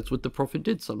Ashura, because that's what the Prophet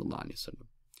did, sallallahu alaihi wasallam.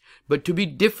 But to be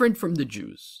different from the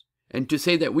Jews, and to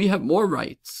say that we have more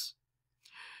rights,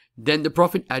 then the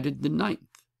Prophet added the 9th.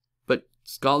 But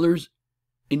scholars,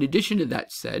 in addition to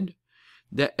that, said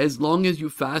that as long as you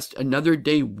fast another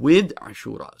day with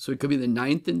Ashura, so it could be the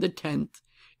 9th and the 10th,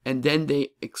 and then they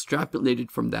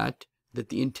extrapolated from that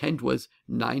the intent was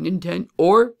 9 and 10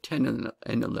 or 10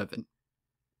 and 11.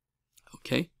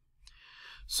 Okay?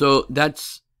 So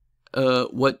that's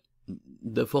what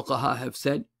the fuqaha have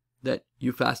said, that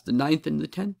you fast the 9th and the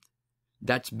 10th.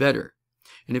 That's better.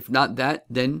 And if not that,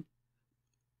 then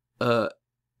the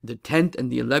 10th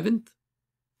and the 11th.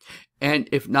 And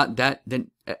if not that, then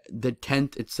the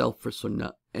 10th itself for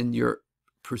sunnah, and your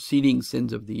preceding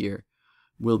sins of the year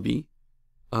will be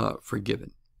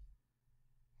forgiven.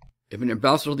 Ibn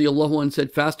Abbas radiallahu anhu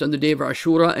said, fast on the day of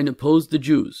Ashura and oppose the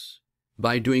Jews.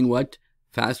 By doing what?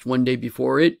 Fast 1 day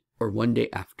before it or 1 day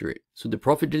after it. So the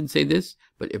Prophet didn't say this,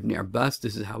 but Ibn Abbas,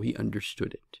 this is how he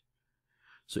understood it.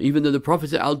 So even though the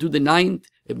Prophet said, I'll do the 9th,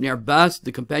 Ibn Abbas,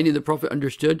 the companion of the Prophet,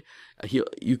 understood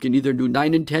you can either do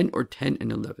 9 and 10 or 10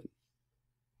 and 11.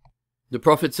 The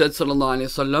Prophet said, sallallahu alaihi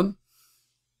wasallam,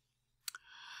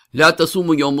 La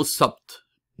tasumu yawmus sabt.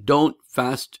 Don't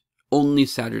fast only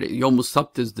Saturday. Yawmus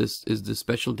sabt is the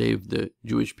special day of the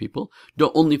Jewish people.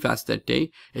 Don't only fast that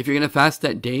day. If you're going to fast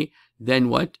that day, then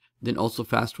what? Then also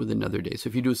fast with another day. So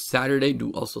if you do Saturday,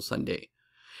 do also Sunday.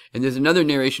 And there's another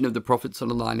narration of the Prophet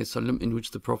ﷺ in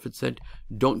which the Prophet said,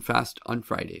 don't fast on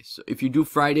Fridays. So if you do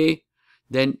Friday,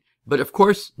 then, but of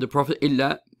course, the Prophet,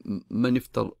 illa man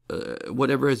iftar,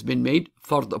 whatever has been made,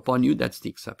 fard upon you, that's the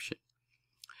exception.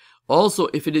 Also,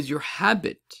 if it is your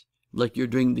habit, like you're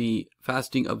doing the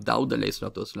fasting of Dawud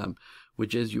ﷺ,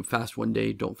 which is you fast 1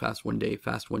 day, don't fast 1 day,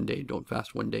 fast 1 day, don't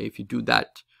fast 1 day. If you do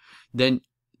that, then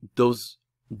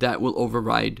that will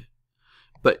override.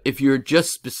 But if you're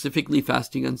just specifically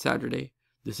fasting on Saturday,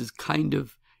 this is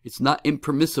it's not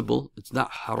impermissible, it's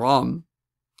not haram,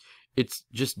 it's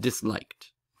just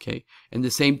disliked, okay? And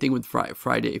the same thing with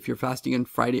Friday. If you're fasting on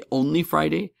Friday, only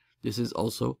Friday, this is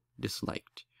also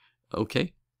disliked,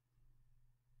 okay?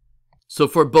 So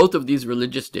for both of these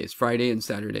religious days, Friday and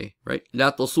Saturday, right?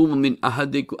 لا تصوم من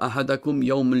أحدكم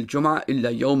يوم الجمعة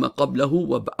إلا يوم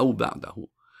قبله أو بعده.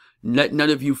 Let none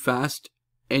of you fast,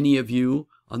 any of you,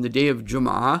 on the day of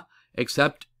Jum'ah,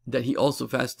 except that he also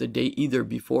fasts the day either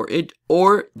before it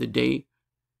or the day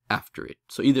after it.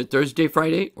 So either Thursday,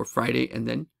 Friday, or Friday and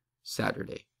then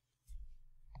Saturday.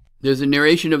 There's a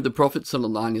narration of the Prophet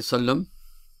ﷺ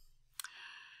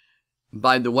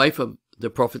by the wife of the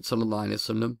Prophet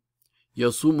ﷺ,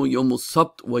 يَصُومُ يَوْمُ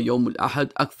السَّبْتِ وَيَوْمُ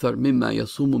الْأَحَدِ أَكْثَرْ مِمَّا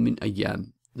يَصُومُ مِنْ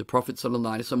أَيَّامٍ. The Prophet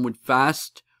ﷺ would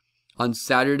fast on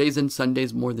Saturdays and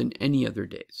Sundays more than any other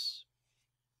days.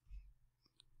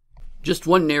 Just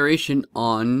one narration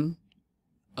on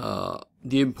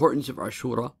the importance of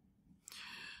Ashura,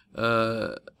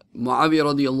 Muawiyah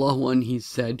radiallahu anh, he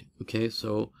said, okay,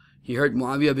 so he heard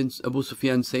Muawiyah bin Abu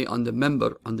Sufyan say on the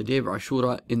member on the day of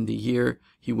Ashura in the year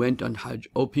he went on Hajj,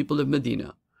 O people of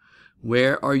Medina,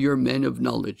 where are your men of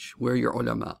knowledge? Where are your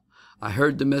ulama? I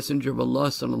heard the Messenger of Allah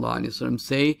sallallahu alaihi wasallam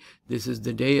say, this is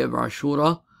the day of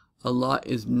Ashura. Allah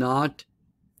has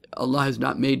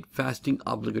not made fasting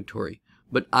obligatory,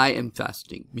 but I am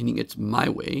fasting, meaning it's my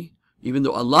way, even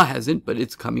though Allah hasn't, but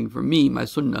it's coming from me, my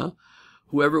sunnah.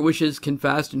 Whoever wishes can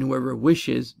fast, and whoever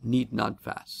wishes need not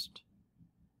fast.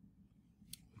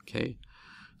 Okay,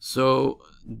 so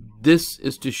this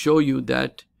is to show you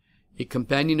that a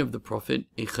companion of the Prophet,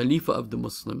 a Khalifa of the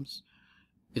Muslims,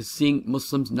 is seeing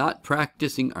Muslims not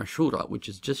practicing Ashura, which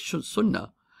is just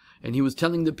sunnah. And he was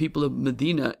telling the people of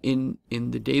Medina in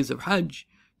the days of Hajj,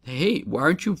 hey, why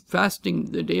aren't you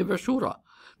fasting the day of Ashura?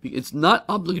 It's not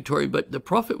obligatory, but the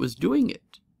Prophet was doing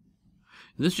it.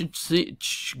 This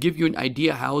should give you an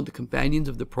idea how the companions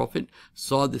of the Prophet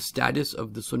saw the status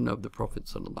of the sunnah of the Prophet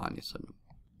sallallahu alaihi wasallam.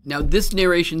 Now this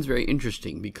narration is very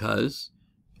interesting because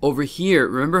over here,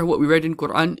 remember what we read in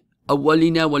Quran,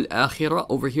 awwalina wal akhirah,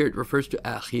 over here it refers to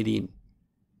akhirin,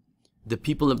 the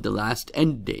people of the last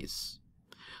end days.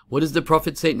 What does the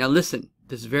Prophet say? Now listen,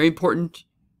 this is very important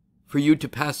for you to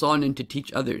pass on and to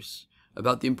teach others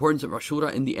about the importance of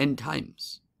Ashura in the end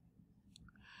times.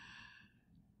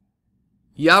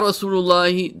 Ya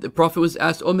Rasulullah, the Prophet was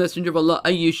asked, O Messenger of Allah,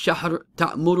 ayyu shahr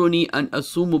ta'muruni an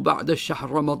asumu ba'da shahr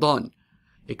Ramadan.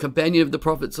 A companion of the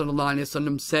Prophet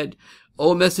ﷺ said,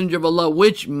 O Messenger of Allah,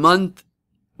 which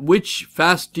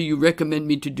fast do you recommend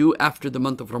me to do after the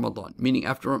month of Ramadan? Meaning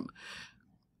after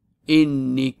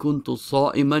Inni kuntu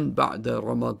sa'iman ba'da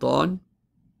Ramadan.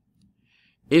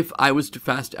 If I was to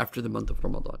fast after the month of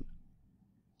Ramadan.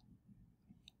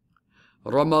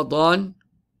 Ramadan.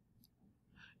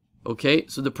 Okay,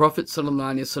 so the Prophet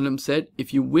ﷺ said,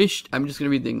 if you wished, I'm just going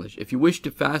to read the English. If you wish to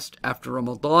fast after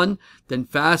Ramadan, then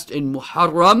fast in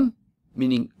Muharram,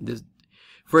 meaning this.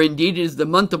 For indeed it is the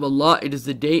month of Allah, it is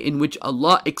the day in which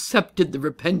Allah accepted the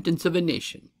repentance of a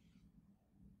nation.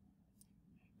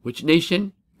 Which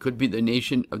nation? Could be the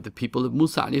nation of the people of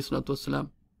Musa ﷺ,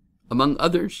 among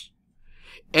others.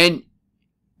 And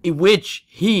in which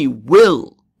He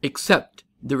will accept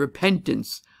the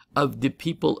repentance of the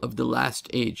people of the last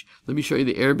age. Let me show you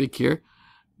the Arabic here.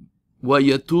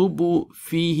 وَيَتُوبُ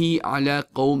فِيهِ عَلَى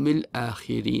قَوْمِ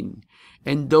الْآخِرِينَ.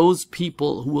 And those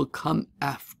people who will come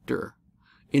after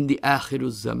in the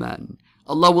Akhirul Zaman.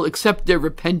 Allah will accept their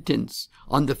repentance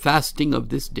on the fasting of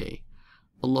this day.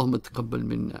 Allahumma taqabbal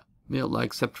minna. May Allah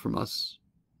accept from us.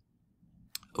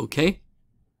 Okay?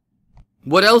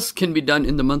 What else can be done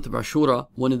in the month of Ashura?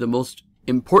 One of the most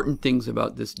important things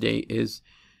about this day is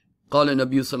قال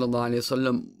النبي صلى الله عليه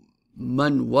وسلم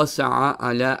من وسع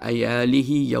على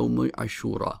أياله يوم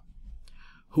عاشوراء.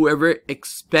 Whoever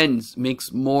expends,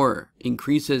 makes more,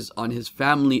 increases on his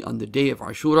family on the day of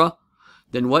Ashura,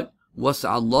 then what?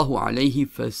 وسع الله عليه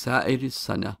فسائر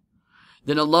السنة.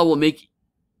 Then Allah will make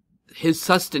his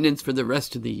sustenance for the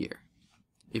rest of the year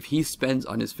if he spends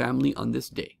on his family on this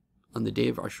day, on the day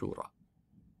of Ashura.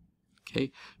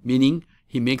 Okay, meaning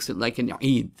he makes it like an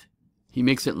Eid. He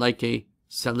makes it like a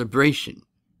celebration.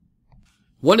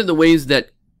 One of the ways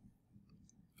that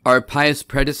our pious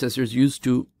predecessors used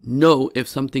to know if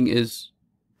something is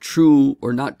true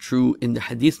or not true in the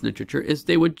hadith literature is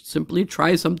they would simply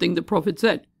try something the Prophet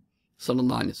said,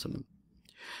 sallallahu alaihi wasallam.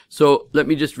 So let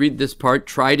me just read this part,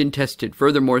 tried and tested.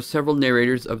 Furthermore, several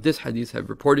narrators of this hadith have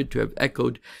reported to have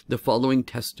echoed the following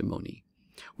testimony.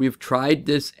 We have tried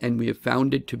this and we have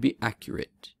found it to be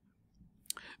accurate.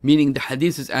 Meaning the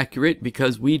hadith is accurate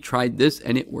because we tried this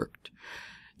and it worked.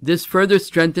 This further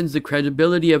strengthens the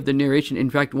credibility of the narration.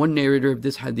 In fact, one narrator of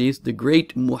this hadith, the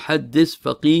great muhaddis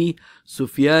faqih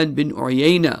Sufyan bin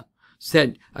Uyayna,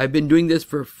 said, I've been doing this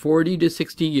for 40 to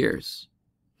 60 years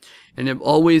and have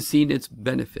always seen its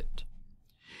benefit.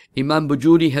 Imam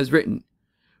Bujuri has written,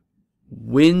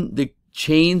 when the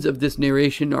chains of this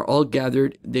narration are all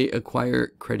gathered, they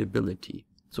acquire credibility.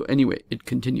 So anyway, it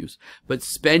continues. But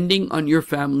spending on your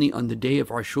family on the day of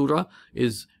Ashura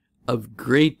is of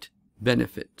great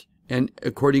benefit, and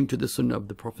according to the sunnah of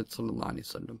the Prophet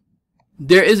ﷺ.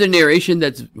 There is a narration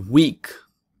that's weak,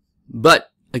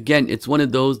 but again, it's one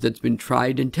of those that's been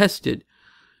tried and tested.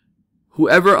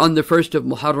 Whoever on the 1st of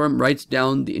Muharram writes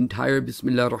down the entire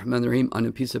Bismillah ar-Rahman ar-Rahim on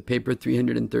a piece of paper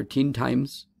 313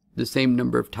 times, the same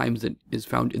number of times that is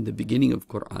found in the beginning of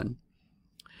Quran,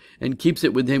 and keeps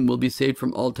it with him, will be saved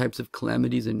from all types of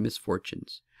calamities and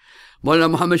misfortunes.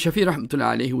 Maulana Muhammad Shafi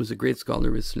rahmatullahi alayhi, who was a great scholar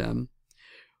of Islam,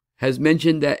 has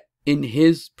mentioned that in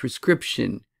his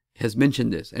prescription, has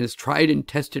mentioned this, and it's tried and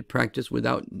tested practice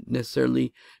without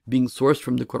necessarily being sourced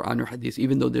from the Quran or Hadith,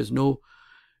 even though there's no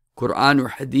Quran or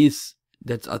Hadith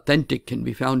that's authentic can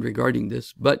be found regarding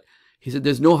this. But he said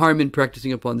there's no harm in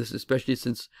practicing upon this, especially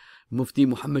since Mufti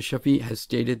Muhammad Shafi has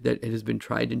stated that it has been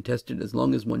tried and tested as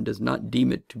long as one does not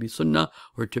deem it to be sunnah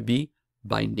or to be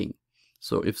binding.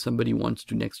 So if somebody wants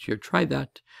to next year try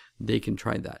that, they can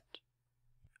try that.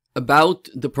 About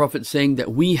the Prophet saying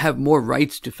that we have more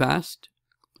rights to fast,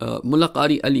 Mullah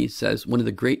Qari Ali says, one of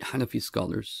the great Hanafi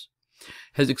scholars,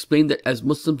 has explained that as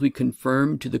Muslims we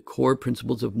conform to the core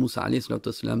principles of Musa a.s.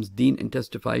 deen and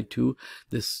testify to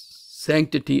the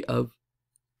sanctity of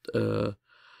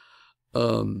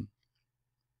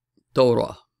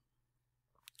Torah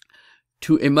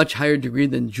to a much higher degree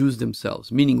than Jews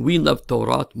themselves, meaning we love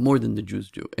Torah more than the Jews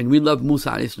do, and we love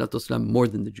Musa a.s. more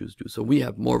than the Jews do, so we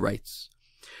have more rights.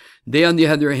 They, on the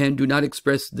other hand, do not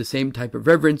express the same type of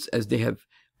reverence, as they have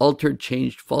altered,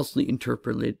 changed, falsely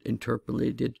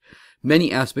interpolated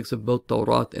many aspects of both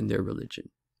Torah and their religion.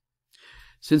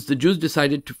 Since the Jews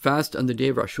decided to fast on the day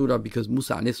of Ashura because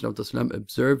Musa a.s.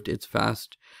 observed its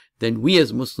fast, then we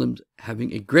as Muslims,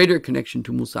 having a greater connection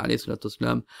to Musa a.s.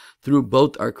 through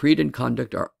both our creed and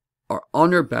conduct, are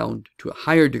honor bound to a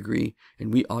higher degree,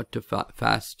 and we ought to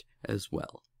fast as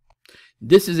well.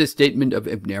 This is a statement of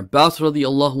Ibn Abbas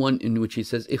radiallahu anhu, in which he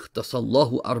says,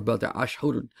 "Ikhtasallahu arba'ata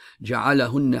ashhurun,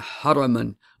 ja'alahunna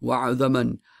haraman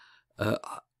wa'adhaman."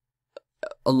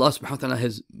 Allah subhanahu wa ta'ala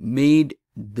has made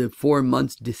the 4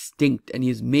 months distinct, and He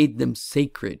has made them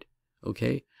sacred,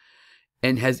 okay,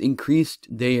 and has increased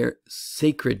their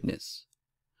sacredness.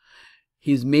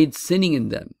 He's made sinning in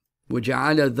them.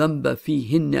 وَجَعَلَ ذَنْبَ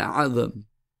فِيهِنَّ عَظَمٍ.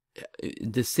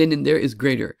 The sin in there is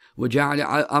greater.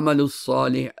 وَجَعَلَ عَمَلُ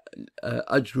الصَّالِحِ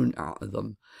أَجْرٌ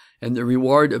أَعْظَمٍ. And the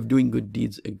reward of doing good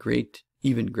deeds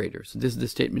even greater. So this is the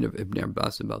statement of Ibn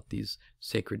Abbas about these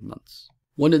sacred months.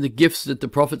 One of the gifts that the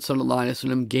Prophet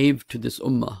ﷺ gave to this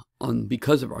ummah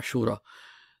because of Ashura,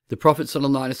 the Prophet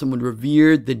ﷺ would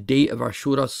revere the day of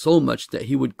Ashura so much that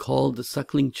he would call the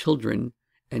suckling children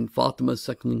and Fatima's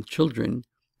suckling children,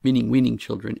 meaning weaning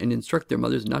children, and instruct their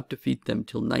mothers not to feed them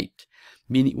till night.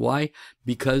 Meaning, why?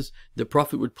 Because the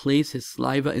Prophet would place his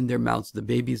saliva in their mouths, the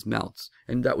babies' mouths,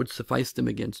 and that would suffice them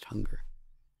against hunger.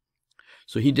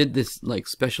 So he did this like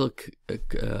special,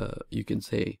 you can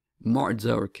say,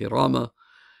 mu'adza or kirama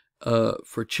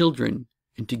for children,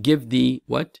 and to give the,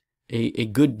 a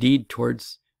good deed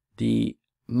towards the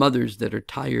mothers that are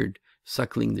tired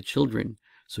suckling the children.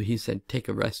 So he said, take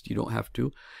a rest, you don't have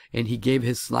to. And he gave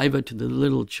his saliva to the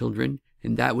little children,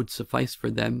 and that would suffice for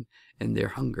them and their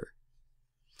hunger.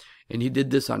 And he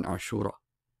did this on Ashura.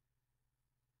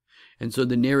 And so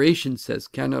the narration says,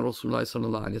 Kana Rasulullah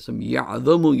sallallahu alayhi wa sallam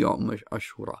ya'adhamu yawm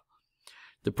Ashura.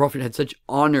 The Prophet had such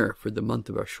honor for the month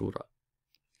of Ashura.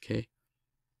 Okay.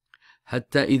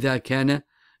 Hatta idha kana,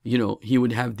 he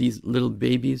would have these little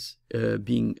babies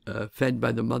being fed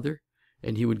by the mother,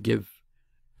 and he would give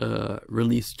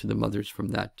release to the mothers from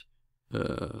that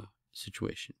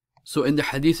situation. So in the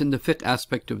hadith and the fiqh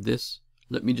aspect of this,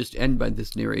 let me just end by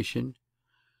this narration.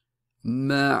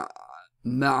 ما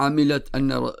علمت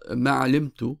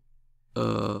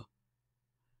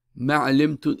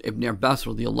Ibn Abbas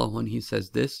radiallahu anhu, he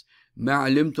says this, ما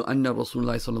علمت أن رسول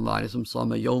الله صلى الله عليه وسلم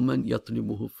صام يوما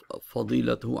يطلبه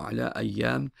فضيلته على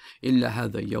أيام إلا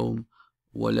هذا يوم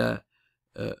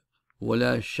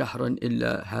ولا شهرا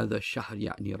إلا هذا الشهر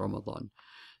يعني رمضان.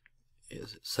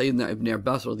 Sayyidina Ibn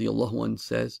Abbas radiallahu anhu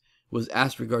says, was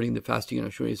asked regarding the fasting in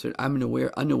Ashura. He said, I'm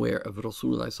unaware of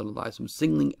Rasulullah sallallahu alaihi wasallam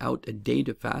singling out a day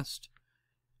to fast,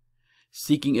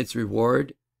 seeking its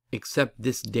reward, except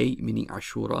this day, meaning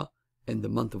Ashura, and the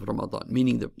month of Ramadan.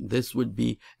 Meaning that this would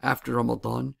be, after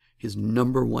Ramadan, his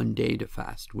number one day to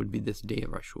fast would be this day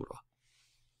of Ashura.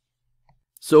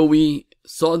 So we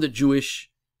saw the Jewish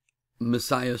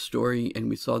Messiah story, and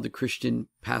we saw the Christian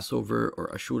Passover or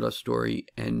Ashura story,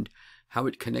 and how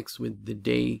it connects with the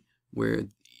day where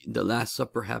the Last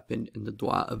Supper happened and the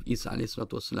dua of Isa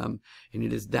ﷺ. And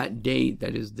it is that day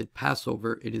that is the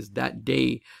Passover. It is that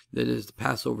day that is the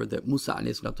Passover that Musa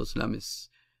ﷺ is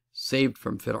saved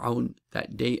from Fir'aun.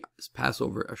 That day is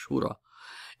Passover, Ashura.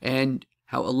 And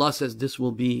how Allah says this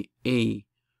will be a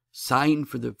sign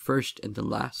for the first and the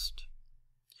last.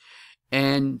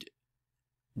 And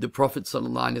the Prophet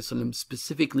ﷺ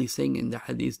specifically saying in the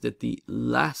hadith that the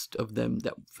last of them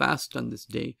that fast on this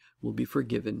day will be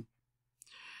forgiven.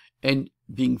 And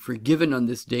being forgiven on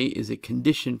this day is a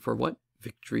condition for what?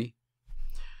 Victory.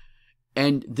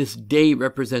 And this day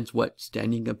represents what?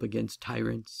 Standing up against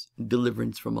tyrants,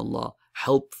 deliverance from Allah,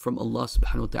 help from Allah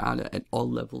subhanahu wa ta'ala at all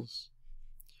levels.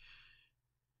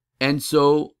 And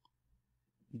so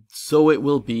so it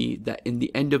will be that in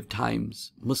the end of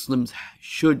times, Muslims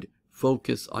should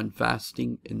focus on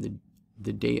fasting in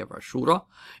the day of Ashura.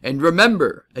 And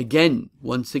remember, again,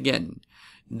 once again,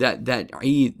 that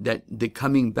Eid, that the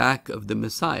coming back of the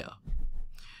Messiah.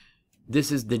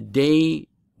 This is the day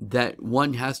that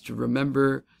one has to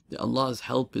remember that Allah's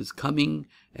help is coming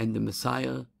and the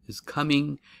Messiah is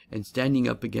coming and standing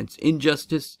up against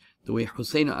injustice, the way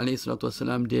Hussein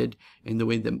ﷺ did, and the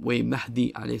way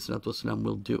Mahdi ﷺ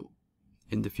will do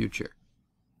in the future.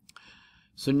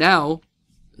 So now,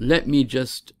 let me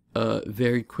just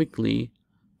very quickly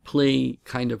play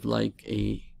kind of like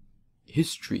a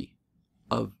history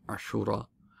of Ashura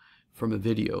from a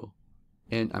video.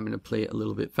 And I'm going to play it a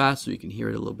little bit fast so you can hear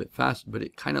it a little bit fast, but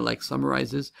it kind of like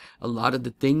summarizes a lot of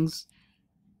the things.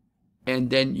 And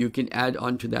then you can add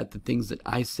on to that the things that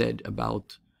I said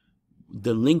about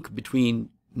the link between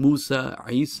Musa,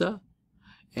 Isa,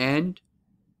 and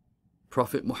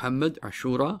Prophet Muhammad,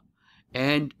 Ashura,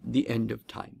 and the end of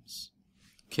times.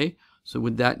 Okay, so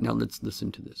with that, now let's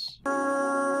listen to this.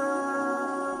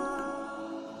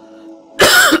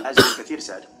 As Ibn Kathir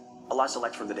said, Allah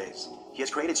selects from the days. He has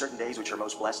created certain days which are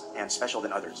most blessed and special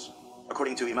than others.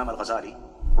 According to Imam al-Ghazali,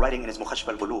 writing in his Mukhashf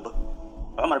al-Qulub,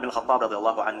 Omar bin Khattab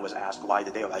radiallahu anhu was asked why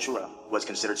the day of Ashura was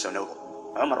considered so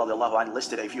noble. Umar radiallahu anhu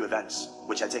listed a few events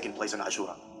which had taken place on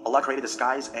Ashura. Allah created the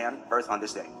skies and earth on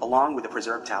this day, along with the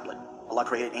preserved tablet. Allah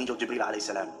created Angel Jibreel alayhi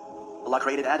salam. Allah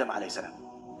created Adam alayhi salam,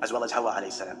 as well as Hawa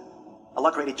alayhi salam.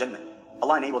 Allah created Jannah.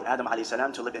 Allah enabled Adam alayhi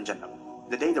salam to live in Jannah.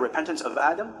 The day the repentance of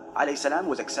Adam alayhi salam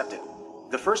was accepted.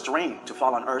 The first rain to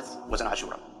fall on earth was on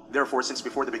Ashura. Therefore, since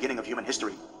before the beginning of human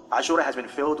history, Ashura has been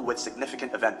filled with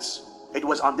significant events. It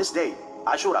was on this day,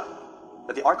 Ashura,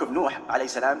 that the ark of Nuh alayhi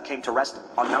salam came to rest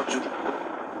on Mount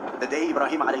Judi. The day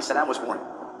Ibrahim alayhi salam was born.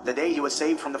 The day he was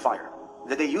saved from the fire.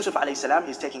 The day Yusuf alayhi salam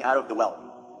is taken out of the well.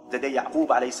 The day Yaqub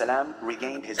alayhi salam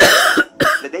regained his health.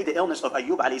 The day the illness of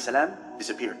Ayyub alayhi salam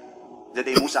disappeared. The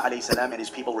day Musa alayhi salam and his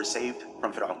people were saved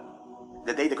from Fir'aun.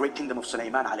 The day the great kingdom of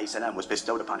Sulaiman alayhi salam was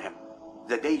bestowed upon him.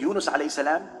 The day Yunus alayhi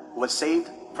salam was saved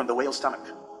from the whale's stomach.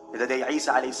 The day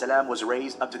Isa alayhi salam was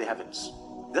raised up to the heavens.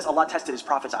 Thus Allah tested his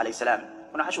prophets alayhi salam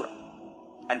on Ashura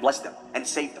and blessed them and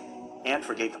saved them and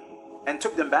forgave them and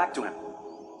took them back to him.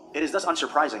 It is thus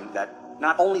unsurprising that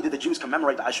not only did the Jews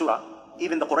commemorate Ashura,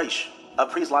 even the Quraysh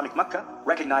of pre-Islamic Mecca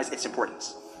recognized its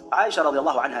importance. Aisha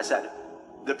radiallahu anha said,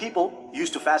 the people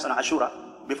used to fast on Ashura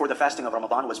before the fasting of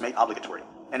Ramadan was made obligatory.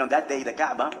 And on that day the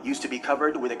Kaaba used to be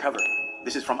covered with a cover.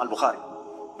 This is from Al-Bukhari.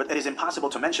 But it is impossible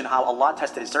to mention how Allah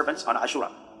tested his servants on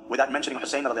Ashura without mentioning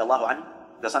Hussein radiallahu anhu,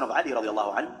 the son of Ali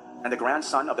radiallahu anhu, and the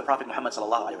grandson of the Prophet Muhammad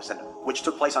sallallahu alayhi wa sallam, which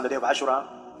took place on the day of Ashura,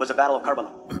 was the Battle of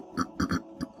Karbala.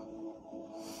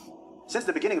 Since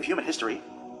the beginning of human history,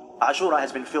 Ashura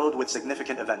has been filled with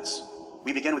significant events.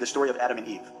 We begin with the story of Adam and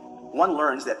Eve. One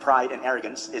learns that pride and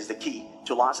arrogance is the key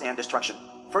to loss and destruction.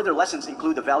 Further lessons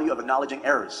include the value of acknowledging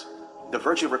errors, the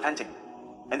virtue of repenting,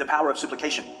 and the power of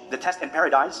supplication. The test in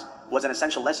paradise was an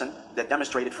essential lesson that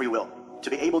demonstrated free will, to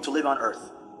be able to live on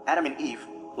earth. Adam and Eve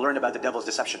learned about the devil's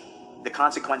deception, the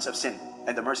consequence of sin,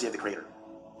 and the mercy of the Creator.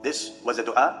 This was the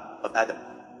dua of Adam.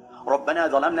 رَبَّنَا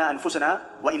ظَلَمْنَا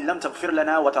أَنفُسَنَا وَإِن لَمْ تَغْفِرْ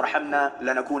لَنَا وَتَرْحَمْنَا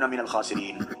لَنَكُونَ مِنَ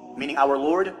الْخَاسِرِينَ. Meaning, our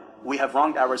Lord, we have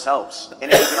wronged ourselves,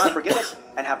 and if you do not forgive us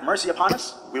and have mercy upon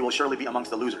us, we will surely be amongst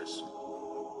the losers.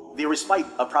 The respite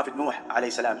of Prophet Nuh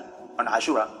alayhi salam on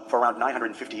Ashura for around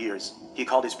 950 years, he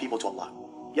called his people to Allah.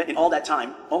 Yet in all that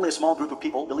time, only a small group of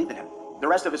people believed in him. The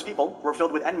rest of his people were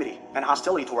filled with enmity and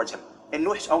hostility towards him. In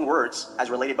Nuh's own words, as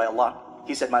related by Allah,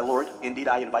 he said, "My Lord, indeed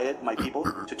I invited my people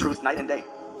to truth night and day,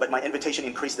 but my invitation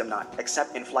increased them not,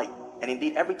 except in flight. And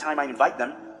indeed every time I invite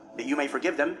them, that you may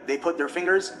forgive them, they put their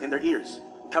fingers in their ears,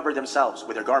 covered themselves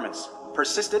with their garments,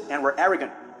 persisted and were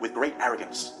arrogant with great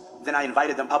arrogance. Then I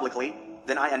invited them publicly,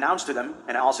 then I announced to them,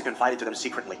 and I also confided to them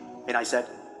secretly. And I said,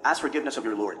 ask forgiveness of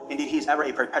your Lord. Indeed, he is ever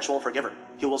a perpetual forgiver.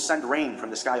 He will send rain from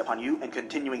the sky upon you and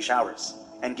continuing showers,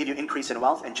 and give you increase in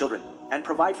wealth and children, and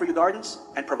provide for you gardens,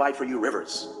 and provide for you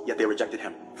rivers." Yet they rejected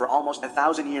him. For almost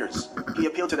 1,000 years, he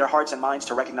appealed to their hearts and minds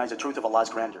to recognize the truth of Allah's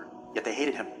grandeur. Yet they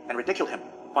hated him and ridiculed him.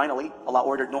 Finally, Allah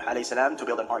ordered Nuh alayhi salam to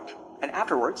build an ark, and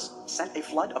afterwards sent a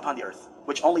flood upon the earth,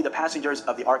 which only the passengers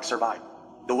of the ark survived.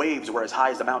 The waves were as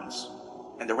high as the mountains,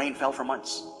 and the rain fell for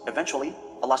months. Eventually,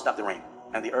 Allah stopped the rain,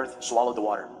 and the earth swallowed the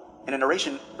water. In a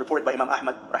narration reported by Imam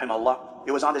Ahmad, rahimahullah,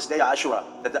 it was on this day, Ashura,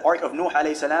 that the ark of Nuh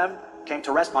alayhi salam came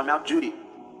to rest on Mount Judi.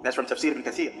 That's from Tafsir ibn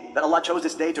Kathir. That Allah chose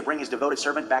this day to bring his devoted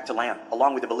servant back to land,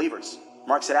 along with the believers,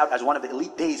 marks it out as one of the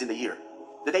elite days in the year.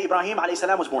 The day Ibrahim alayhi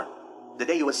salam was born, the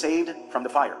day he was saved from the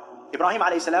fire. Ibrahim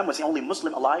alayhi salam was the only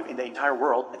Muslim alive in the entire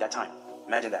world at that time.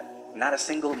 Imagine that. Not a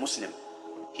single Muslim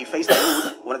He faced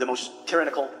Dawood, one of the most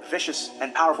tyrannical, vicious,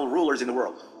 and powerful rulers in the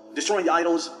world. Destroying the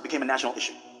idols became a national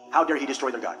issue. How dare he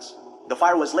destroy their gods? The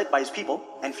fire was lit by his people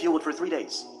and fueled for 3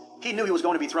 days. He knew he was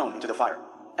going to be thrown into the fire.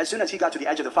 As soon as he got to the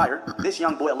edge of the fire, this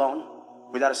young boy alone,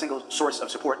 without a single source of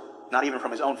support, not even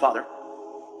from his own father,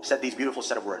 said these beautiful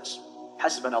set of words.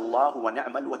 Hasbunallahu wa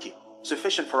ni'mal wakeel.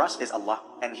 Sufficient for us is Allah,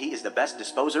 and He is the best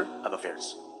disposer of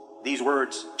affairs. These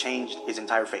words changed his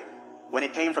entire fate. When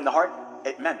it came from the heart,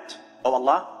 it meant, oh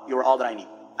Allah, you are all that I need.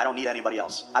 I don't need anybody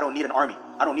else. I don't need an army.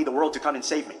 I don't need the world to come and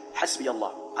save me. Hasbi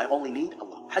Allah. I only need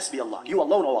Allah. Hasbi Allah. You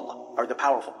alone, oh Allah, are the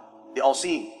powerful, the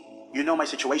all-seeing. You know my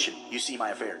situation. You see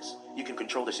my affairs. You can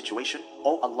control the situation.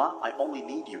 Oh Allah, I only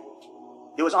need you.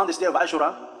 It was on this day of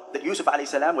Ashura that Yusuf alayhi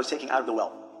salam was taken out of the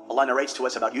well. Allah narrates to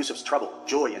us about Yusuf's trouble,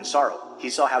 joy, and sorrow. He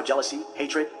saw how jealousy,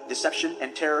 hatred, deception,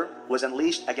 and terror was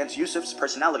unleashed against Yusuf's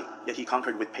personality, yet he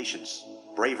conquered with patience,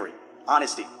 bravery,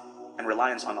 honesty, and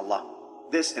reliance on Allah.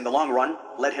 This, in the long run,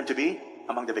 led him to be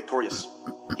among the victorious.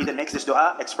 He then makes this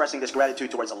dua, expressing this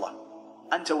gratitude towards Allah.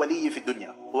 Anta waliyyi fi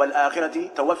dunya, wal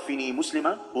akhirati tawaffini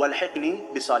muslima, wal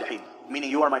hiqni bisalihin. Meaning,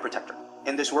 you are my protector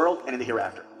in this world and in the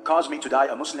hereafter. Cause me to die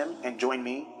a Muslim and join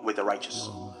me with the righteous.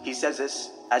 He says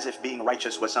this as if being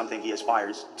righteous was something he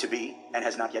aspires to be and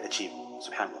has not yet achieved.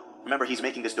 SubhanAllah. Remember, he's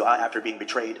making this dua after being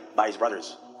betrayed by his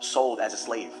brothers, sold as a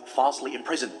slave, falsely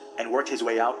imprisoned, and worked his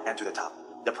way out and to the top.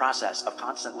 The process of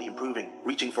constantly improving,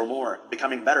 reaching for more,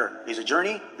 becoming better is a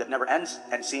journey that never ends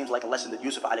and seems like a lesson that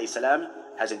Yusuf alayhi salam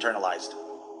has internalized.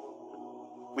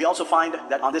 We also find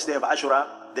that on this day of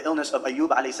Ashura, the illness of Ayyub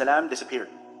alayhi salam disappeared.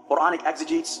 Quranic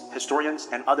exegetes, historians,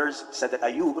 and others said that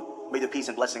Ayyub, may the peace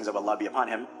and blessings of Allah be upon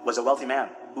him, was a wealthy man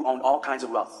who owned all kinds of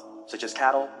wealth, such as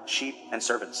cattle, sheep, and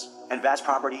servants, and vast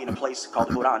property in a place called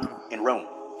Huran in Rome.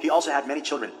 He also had many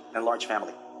children and a large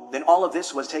family. Then all of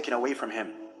this was taken away from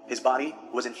him. His body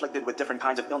was inflicted with different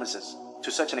kinds of illnesses, to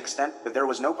such an extent that there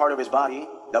was no part of his body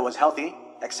that was healthy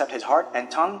except his heart and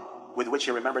tongue with which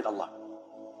he remembered Allah.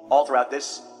 All throughout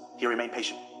this, he remained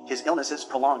patient. His illnesses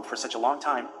prolonged for such a long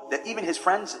time that even his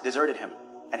friends deserted him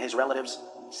and his relatives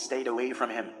stayed away from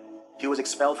him. He was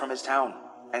expelled from his town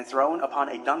and thrown upon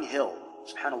a dung hill.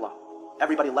 SubhanAllah.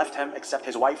 Everybody left him except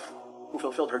his wife, who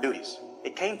fulfilled her duties.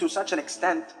 It came to such an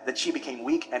extent that she became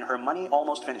weak and her money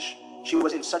almost finished. She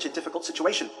was in such a difficult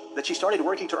situation that she started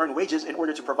working to earn wages in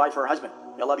order to provide for her husband.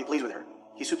 May Allah be pleased with her.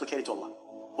 He supplicated to Allah.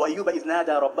 وَأَيُّوبَ إِذْ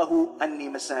نَادَى رَبَّهُ أَنِّي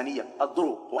مَسَّانِيَ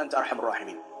الضُّرُّ وَأَنْتَ أَرْحَمُ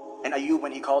الرَّاحِمِينَ. And Ayyub,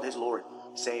 when he called his Lord,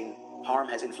 saying, harm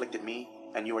has inflicted me,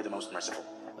 and you are the most merciful.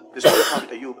 The story of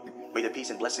Prophet Ayyub, may the peace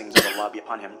and blessings of Allah be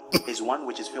upon him, is one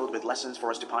which is filled with lessons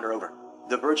for us to ponder over.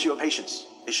 The virtue of patience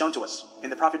is shown to us in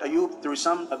the Prophet Ayyub through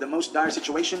some of the most dire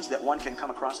situations that one can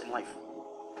come across in life.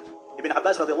 Ibn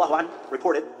Abbas radiallahu anh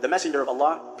reported, the messenger of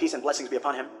Allah, peace and blessings be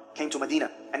upon him, came to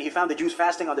Medina, and he found the Jews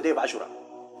fasting on the day of Ashura.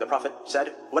 The Prophet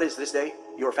said, what is this day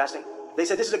you are fasting? They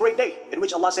said, this is a great day in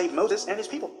which Allah saved Moses and his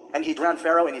people, and he drowned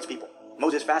Pharaoh and his people.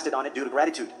 Moses fasted on it due to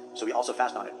gratitude, so we also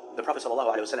fast on it. The Prophet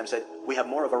ﷺ said, we have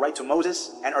more of a right to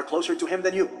Moses and are closer to him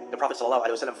than you. The Prophet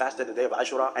ﷺ fasted the day of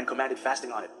Ashura and commanded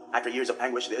fasting on it. After years of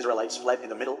anguish, the Israelites fled in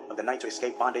the middle of the night to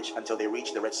escape bondage until they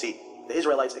reached the Red Sea. The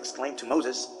Israelites exclaimed to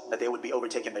Moses that they would be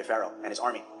overtaken by Pharaoh and his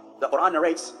army. The Quran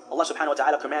narrates, Allah subhanahu wa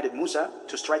ta'ala commanded Musa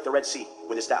to strike the Red Sea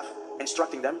with his staff,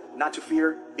 instructing them not to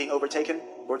fear being overtaken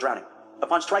or drowning.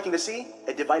 Upon striking the sea,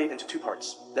 it divided into two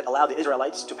parts that allowed the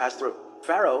Israelites to pass through.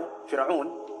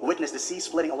 Fir'aun, witnessed the sea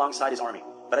splitting alongside his army,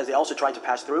 but as they also tried to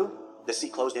pass through, the sea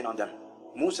closed in on them.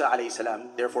 Musa alayhi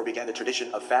salam therefore began the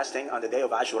tradition of fasting on the day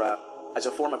of Ashura as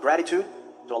a form of gratitude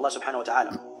to Allah subhanahu wa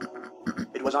ta'ala.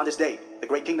 It was on this day the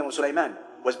great kingdom of Sulaiman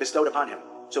was bestowed upon him.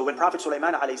 So when Prophet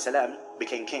Sulaiman alayhi salam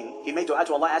became king, he made dua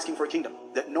to Allah asking for a kingdom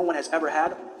that no one has ever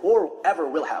had or ever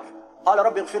will have. Now,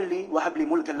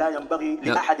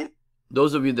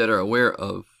 those of you that are aware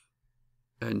of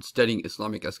and studying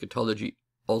Islamic eschatology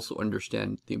also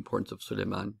understand the importance of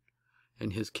Sulaiman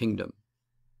and his kingdom.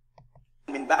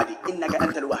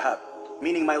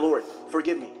 Meaning, my Lord,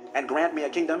 forgive me and grant me a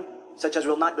kingdom such as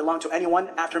will not belong to anyone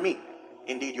after me.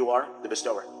 Indeed, you are the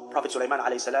bestower. Prophet Sulaiman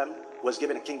alayhi salam was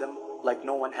given a kingdom like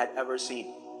no one had ever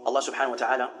seen. Allah subhanahu wa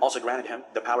ta'ala also granted him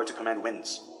the power to command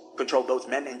winds, control both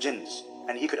men and jinns,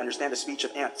 and he could understand the speech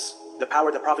of ants. The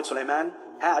power that Prophet Sulaiman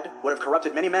had would have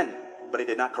corrupted many men, but it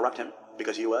did not corrupt him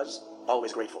because he was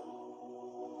always grateful.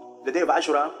 The day of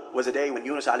Ashura was a day when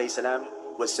Yunus alayhi salam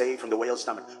was saved from the whale's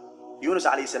stomach. Yunus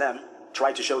alayhi salam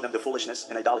tried to show them the foolishness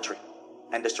and idolatry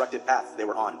and destructive path they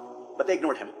were on, but they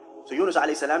ignored him. So Yunus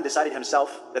alayhi salam decided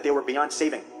himself that they were beyond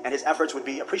saving and his efforts would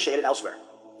be appreciated elsewhere.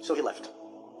 So he left.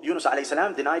 Yunus alayhi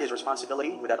salam denied his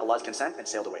responsibility without Allah's consent and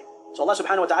sailed away. So Allah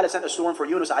subhanahu wa ta'ala sent a storm for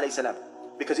Yunus alayhi salam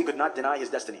because he could not deny his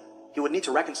destiny. he would need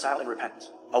to reconcile and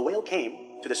repent. A whale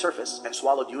came to the surface and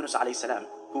swallowed Yunus alayhi salam,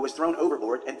 who was thrown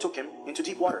overboard and took him into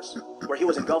deep waters, where he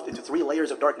was engulfed into 3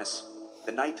 layers of darkness: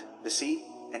 the night, the sea,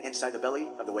 and inside the belly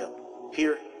of the whale.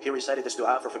 Here, he recited this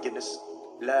dua for forgiveness: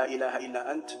 La ilaha illa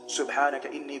ant,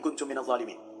 subhanaka inni kuntu min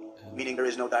al-zalimin. Meaning, there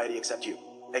is no deity except you.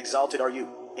 Exalted are you.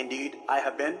 Indeed, I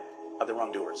have been of the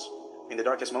wrongdoers. In the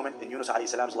darkest moment in Yunus alayhi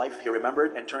salam's life, he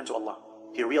remembered and turned to Allah.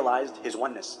 He realized his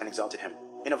oneness and exalted him.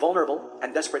 In a vulnerable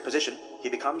and desperate position, he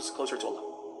becomes closer to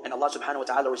Allah. And Allah subhanahu wa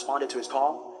ta'ala responded to his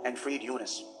call and freed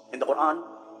Yunus. In the Quran,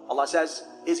 Allah says,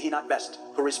 "Is he not best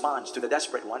who responds to the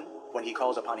desperate one when he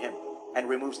calls upon him, and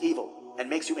removes evil, and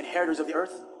makes you inheritors of the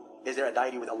earth? Is there a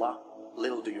deity with Allah?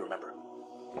 Little do you remember."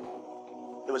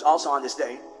 It was also on this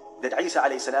day that Isa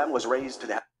alayhi salam was raised to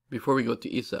the... Before we go to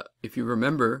Isa, if you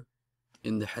remember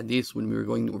in the hadith, when we were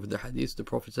going over the hadith, the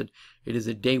Prophet said, it is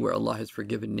a day where Allah has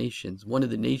forgiven nations. One of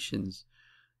the nations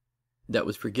that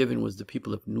was forgiven was the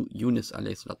people of Yunus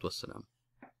alayhi salatu wasalam,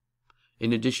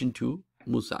 in addition to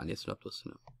Musa alayhi salatu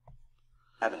wasalam.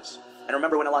 Heavens. And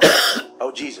remember when Allah said,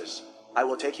 "O Jesus, I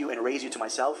will take you and raise you to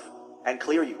myself and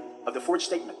clear you of the forged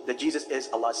statement that Jesus is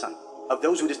Allah's son, of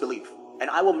those who disbelieve. And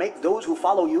I will make those who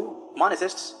follow you,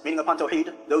 monotheists, meaning upon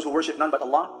Tawheed, those who worship none but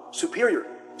Allah, superior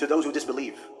to those who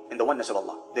disbelieve in the oneness of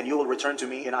Allah. Then you will return to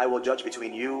me and I will judge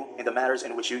between you in the matters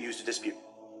in which you used to dispute."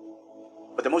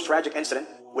 But the most tragic incident,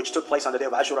 which took place on the day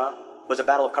of Ashura, was the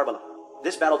Battle of Karbala.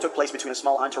 This battle took place between a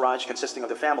small entourage consisting of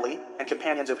the family and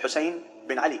companions of Hussein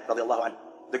bin Ali radiallahu anhu,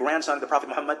 the grandson of the Prophet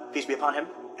Muhammad, peace be upon him,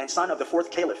 and son of the 4th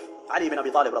Caliph, Ali ibn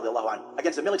Abi Talib radiallahu anhu,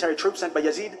 against the military troops sent by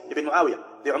Yazid ibn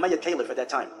Muawiyah, the Umayyad Caliph at that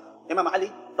time. Imam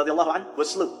Ali radiallahu anhu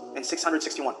was slew in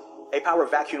 661. A power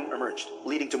vacuum emerged,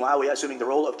 leading to Muawiyah assuming the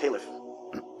role of Caliph.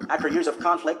 After years of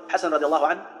conflict, Hassan radiallahu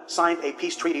anhu signed a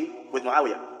peace treaty with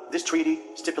Muawiyah. This treaty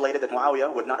stipulated that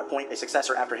Muawiyah would not appoint a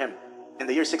successor after him. In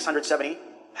the year 670,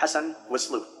 Hassan was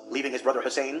slew, leaving his brother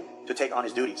Hussein to take on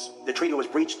his duties. The treaty was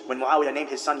breached when Muawiyah named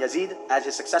his son Yazid as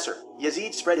his successor.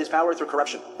 Yazid spread his power through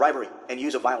corruption, bribery, and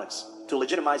use of violence. To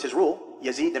legitimize his rule,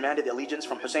 Yazid demanded allegiance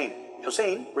from Hussein.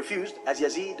 Hussein refused, as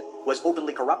Yazid was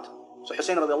openly corrupt. So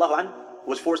Hussein radiallahu anhu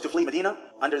was forced to flee Medina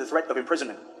under the threat of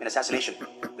imprisonment and assassination.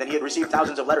 Then he had received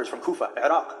thousands of letters from Kufa,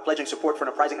 Iraq, pledging support for an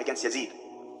uprising against Yazid.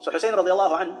 So Hussein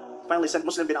radiallahu anhu finally sent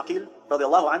Muslim bin Aqil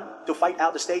radiallahu anhu to fight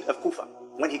out the state of Kufa.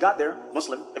 When he got there,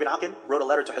 Muslim ibn Aqil wrote a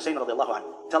letter to Hussein radiallahu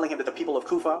anhu, telling him that the people of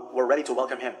Kufa were ready to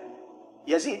welcome him.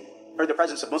 Yazid heard the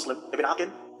presence of Muslim ibn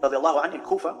Aqil radiallahu anhu in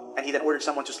Kufa, and he then ordered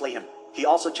someone to slay him. He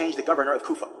also changed the governor of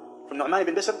Kufa, from Nu'man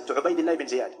ibn Bisr to Ubaydillah ibn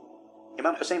Ziyad.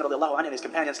 Imam Hussein radiallahu anhu and his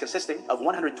companions, consisting of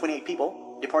 128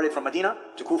 people, departed from Medina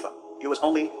to Kufa. It was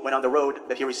only when on the road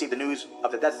that he received the news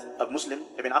of the death of Muslim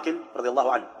ibn Aqil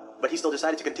radiallahu anhu. But he still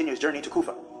decided to continue his journey to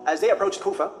Kufa. As they approached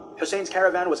Kufa, Hussein's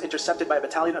caravan was intercepted by a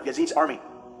battalion of Yazid's army,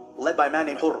 led by a man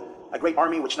named Hurr. A great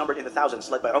army which numbered in the thousands,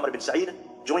 led by Omar bin Sa'id,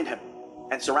 joined him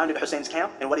and surrounded Hussein's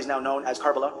camp in what is now known as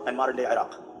Karbala and modern-day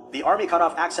Iraq. The army cut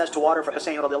off access to water for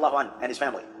Hussein radiallahu anhu and his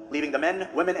family, leaving the men,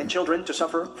 women, and children to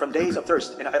suffer from days of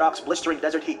thirst in Iraq's blistering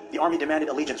desert heat. The army demanded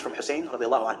allegiance from Hussein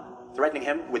radiallahu anhu, threatening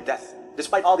him with death.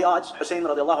 Despite all the odds, Hussein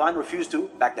radiallahu anhu refused to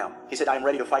back down. He said, "I am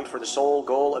ready to fight for the sole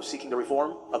goal of seeking the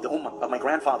reform of the Ummah, of my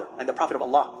grandfather and the Prophet of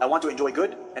Allah. I want to enjoy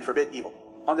good and forbid evil."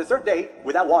 On the 3rd day,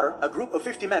 without water, a group of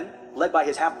 50 men, led by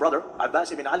his half-brother,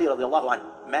 Abbas ibn Ali radiallahu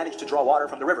anhu, managed to draw water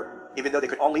from the river, even though they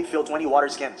could only fill 20 water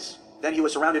skins. Then he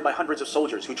was surrounded by hundreds of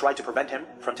soldiers who tried to prevent him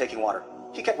from taking water.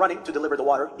 He kept running to deliver the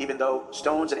water, even though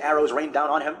stones and arrows rained down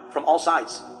on him from all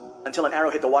sides, until an arrow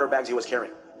hit the water bags he was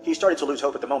carrying. He started to lose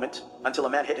hope at the moment, until a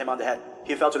man hit him on the head.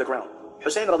 He fell to the ground.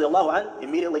 Hussein radiallahu anhu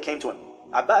immediately came to him.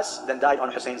 Abbas then died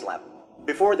on Hussein's lap.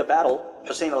 Before the battle,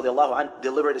 Hussein radiallahu anhu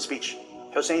delivered a speech.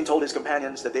 Hussein told his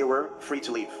companions that they were free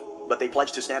to leave, but they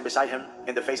pledged to stand beside him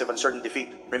in the face of uncertain defeat,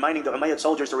 reminding the Umayyad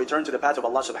soldiers to return to the path of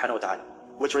Allah subhanahu wa ta'ala,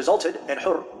 which resulted in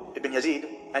Hurr ibn Yazid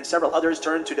and several others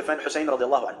turned to defend Hussein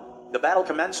radiallahu anhu. The battle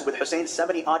commenced with Hussein's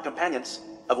 70-odd companions,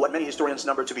 of what many historians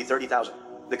number to be 30,000.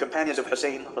 The companions of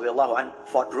Hussein radiallahu anhu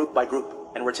fought group by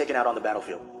group and were taken out on the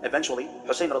battlefield. Eventually,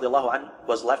 Hussein radiallahu anhu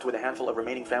was left with a handful of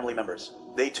remaining family members.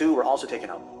 They too were also taken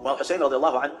out, while Hussein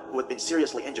radiallahu anhu, who had been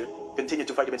seriously injured, continued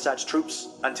to fight Ibn Sa'd's troops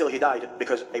until he died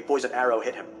because a poisoned arrow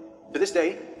hit him. To this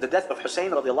day, the death of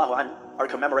Hussein radiallahu anhu are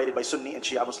commemorated by Sunni and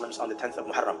Shia Muslims on the 10th of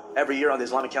Muharram, every year on the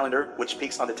Islamic calendar, which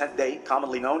peaks on the 10th day,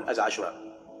 commonly known as Ashura.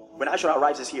 When Ashura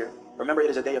arrives this year, remember it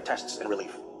is a day of tests and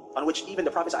relief, on which even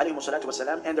the Prophets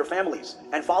ﷺ and their families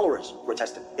and followers were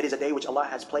tested. It is a day which Allah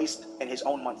has placed in His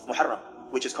own month, Muharram,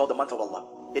 which is called the month of Allah.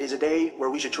 It is a day where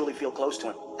we should truly feel close to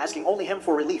Him, asking only Him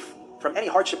for relief from any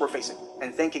hardship we're facing,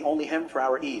 and thanking only Him for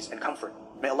our ease and comfort.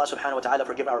 May Allah subhanahu wa ta'ala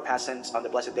forgive our past sins on the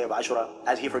blessed day of Ashura,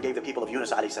 as He forgave the people of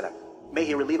Yunus alayhi salam. May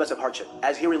He relieve us of hardship,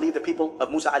 as He relieved the people of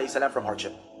Musa alayhi salam from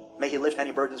hardship. May He lift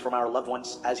any burdens from our loved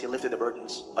ones, as He lifted the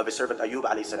burdens of His servant Ayub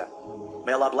alayhi salam.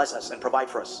 May Allah bless us and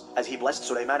provide for us, as He blessed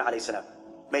Sulaiman alayhi salam.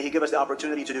 May He give us the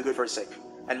opportunity to do good for His sake,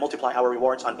 and multiply our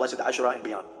rewards on blessed Ashura and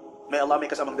beyond. May Allah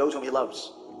make us among those whom He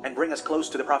loves, and bring us close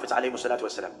to the Prophet alayhi salatu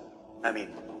wasalam. Ameen.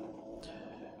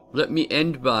 Let me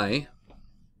end by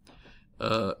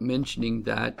mentioning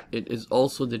that it is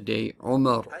also the day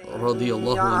Omar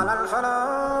radiallahu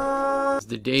anhu,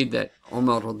 the day that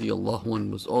Omar radiallahu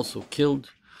anhu was also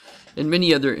killed, and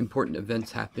many other important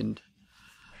events happened.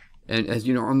 And as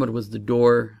you know, Omar was the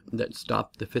door that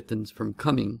stopped the fitans from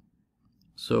coming,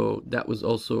 so that was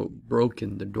also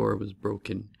broken. The door was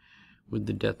broken with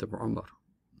the death of Omar.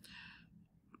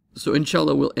 So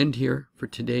inshallah we'll end here for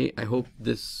today. I hope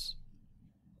this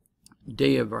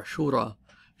day of Ashura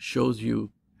shows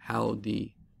you how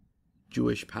the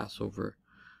Jewish Passover,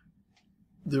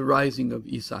 the rising of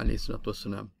Isa alayhi salatu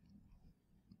wasalam,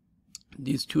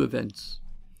 these two events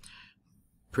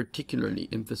particularly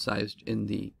emphasized in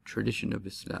the tradition of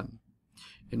Islam.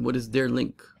 And what is their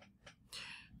link?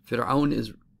 Fir'aun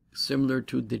is similar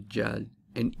to Dajjal,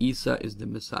 and Isa is the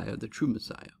Messiah, the true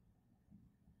Messiah.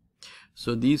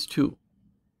 So these two,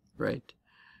 right?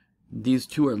 These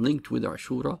two are linked with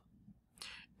Ashura.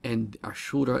 And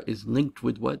Ashura is linked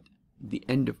with what? The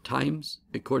end of times,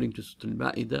 according to Surah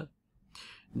Al-Ma'idah,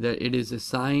 that it is a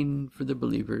sign for the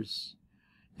believers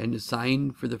and a sign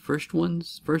for the first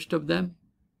of them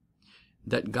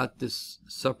that got this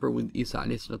supper with Isa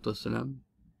alayhi salatu wasalam,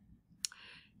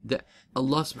 that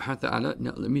Allah subhanahu wa ta'ala,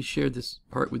 now let me share this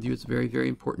part with you. It's very, very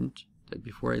important that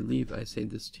before I leave I say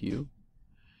this to you,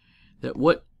 that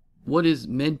what is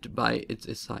meant by it's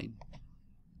a sign,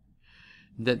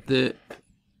 that the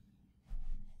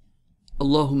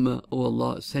Allahumma, O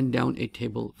Allah, send down a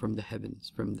table from the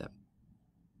heavens, from them.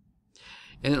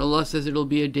 And Allah says it'll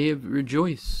be a day of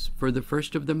rejoice for the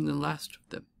first of them and the last of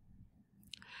them.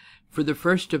 For the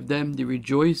first of them, the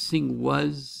rejoicing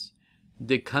was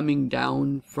the coming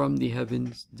down from the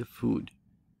heavens, the food.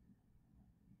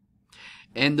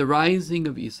 And the rising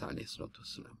of Isa alayhi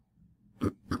salatu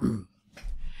wasalam.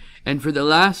 And for the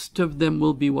last of them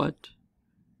will be what?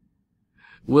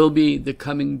 Will be the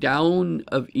coming down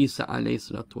of Isa alayhi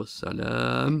salatu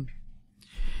wasalam,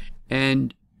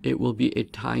 and it will be a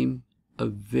time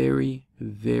of very,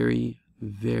 very,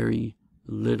 very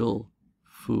little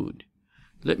food.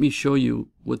 Let me show you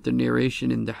what the narration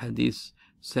in the hadith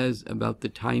says about the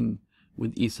time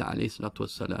with Isa alayhi salatu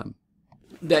wasalam.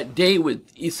 That day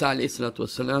with Isa alayhi salatu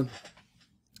wasalam,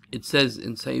 it says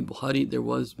in Sahih Bukhari, there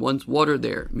was once water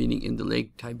there, meaning in the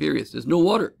lake Tiberias. There's no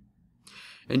water.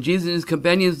 And Jesus and his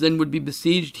companions then would be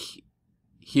besieged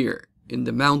here in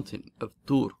the mountain of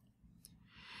Tur.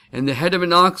 And the head of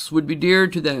an ox would be dearer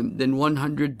to them than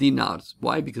 100 dinars.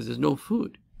 Why? Because there's no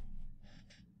food.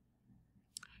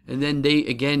 And then they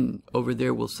again over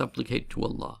there will supplicate to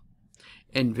Allah.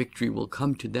 And victory will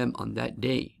come to them on that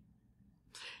day.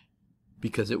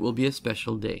 Because it will be a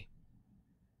special day.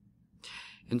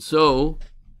 And so,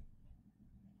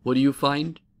 what do you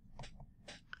find?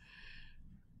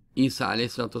 Isa alayhi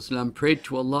salatu wasalam prayed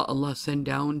to Allah, Allah send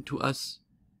down to us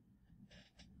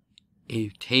a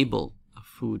table of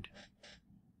food,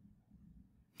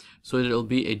 so that it will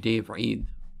be a day of Eid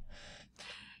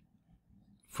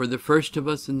for the first of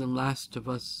us and the last of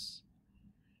us,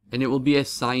 and it will be a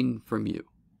sign from you.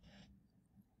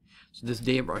 So this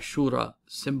day of Ashura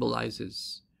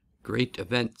symbolizes great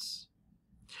events,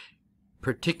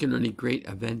 particularly great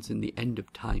events in the end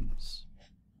of times.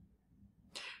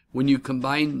 When you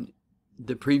combine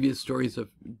the previous stories of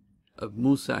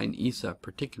Musa and Isa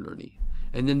particularly,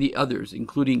 and then the others,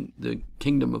 including the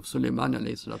kingdom of Sulaiman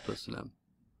alayhi salatu wasalam,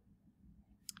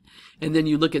 and then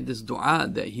you look at this dua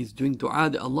that he's doing, dua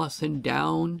that Allah send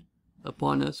down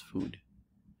upon us food.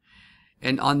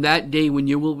 And on that day when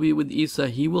you will be with Isa,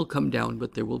 he will come down,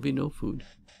 but there will be no food.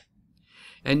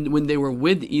 And when they were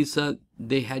with Isa,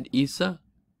 they had Isa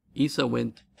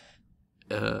went,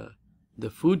 the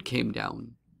food came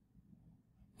down,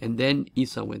 and then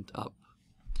Isa went up.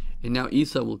 And now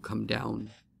Isa will come down,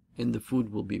 and the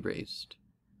food will be raised.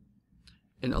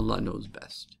 And Allah knows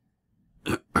best.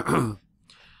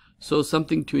 So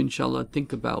something to inshallah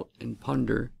think about and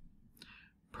ponder,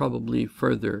 probably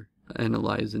further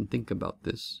analyze and think about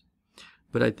this.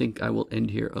 But I think I will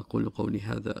end here. أقول قولي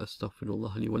هذا أستغفر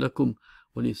الله لي ولكم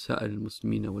ولسائر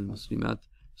المسلمين والمسلمات.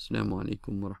 السلام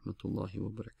عليكم ورحمة الله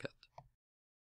وبركاته.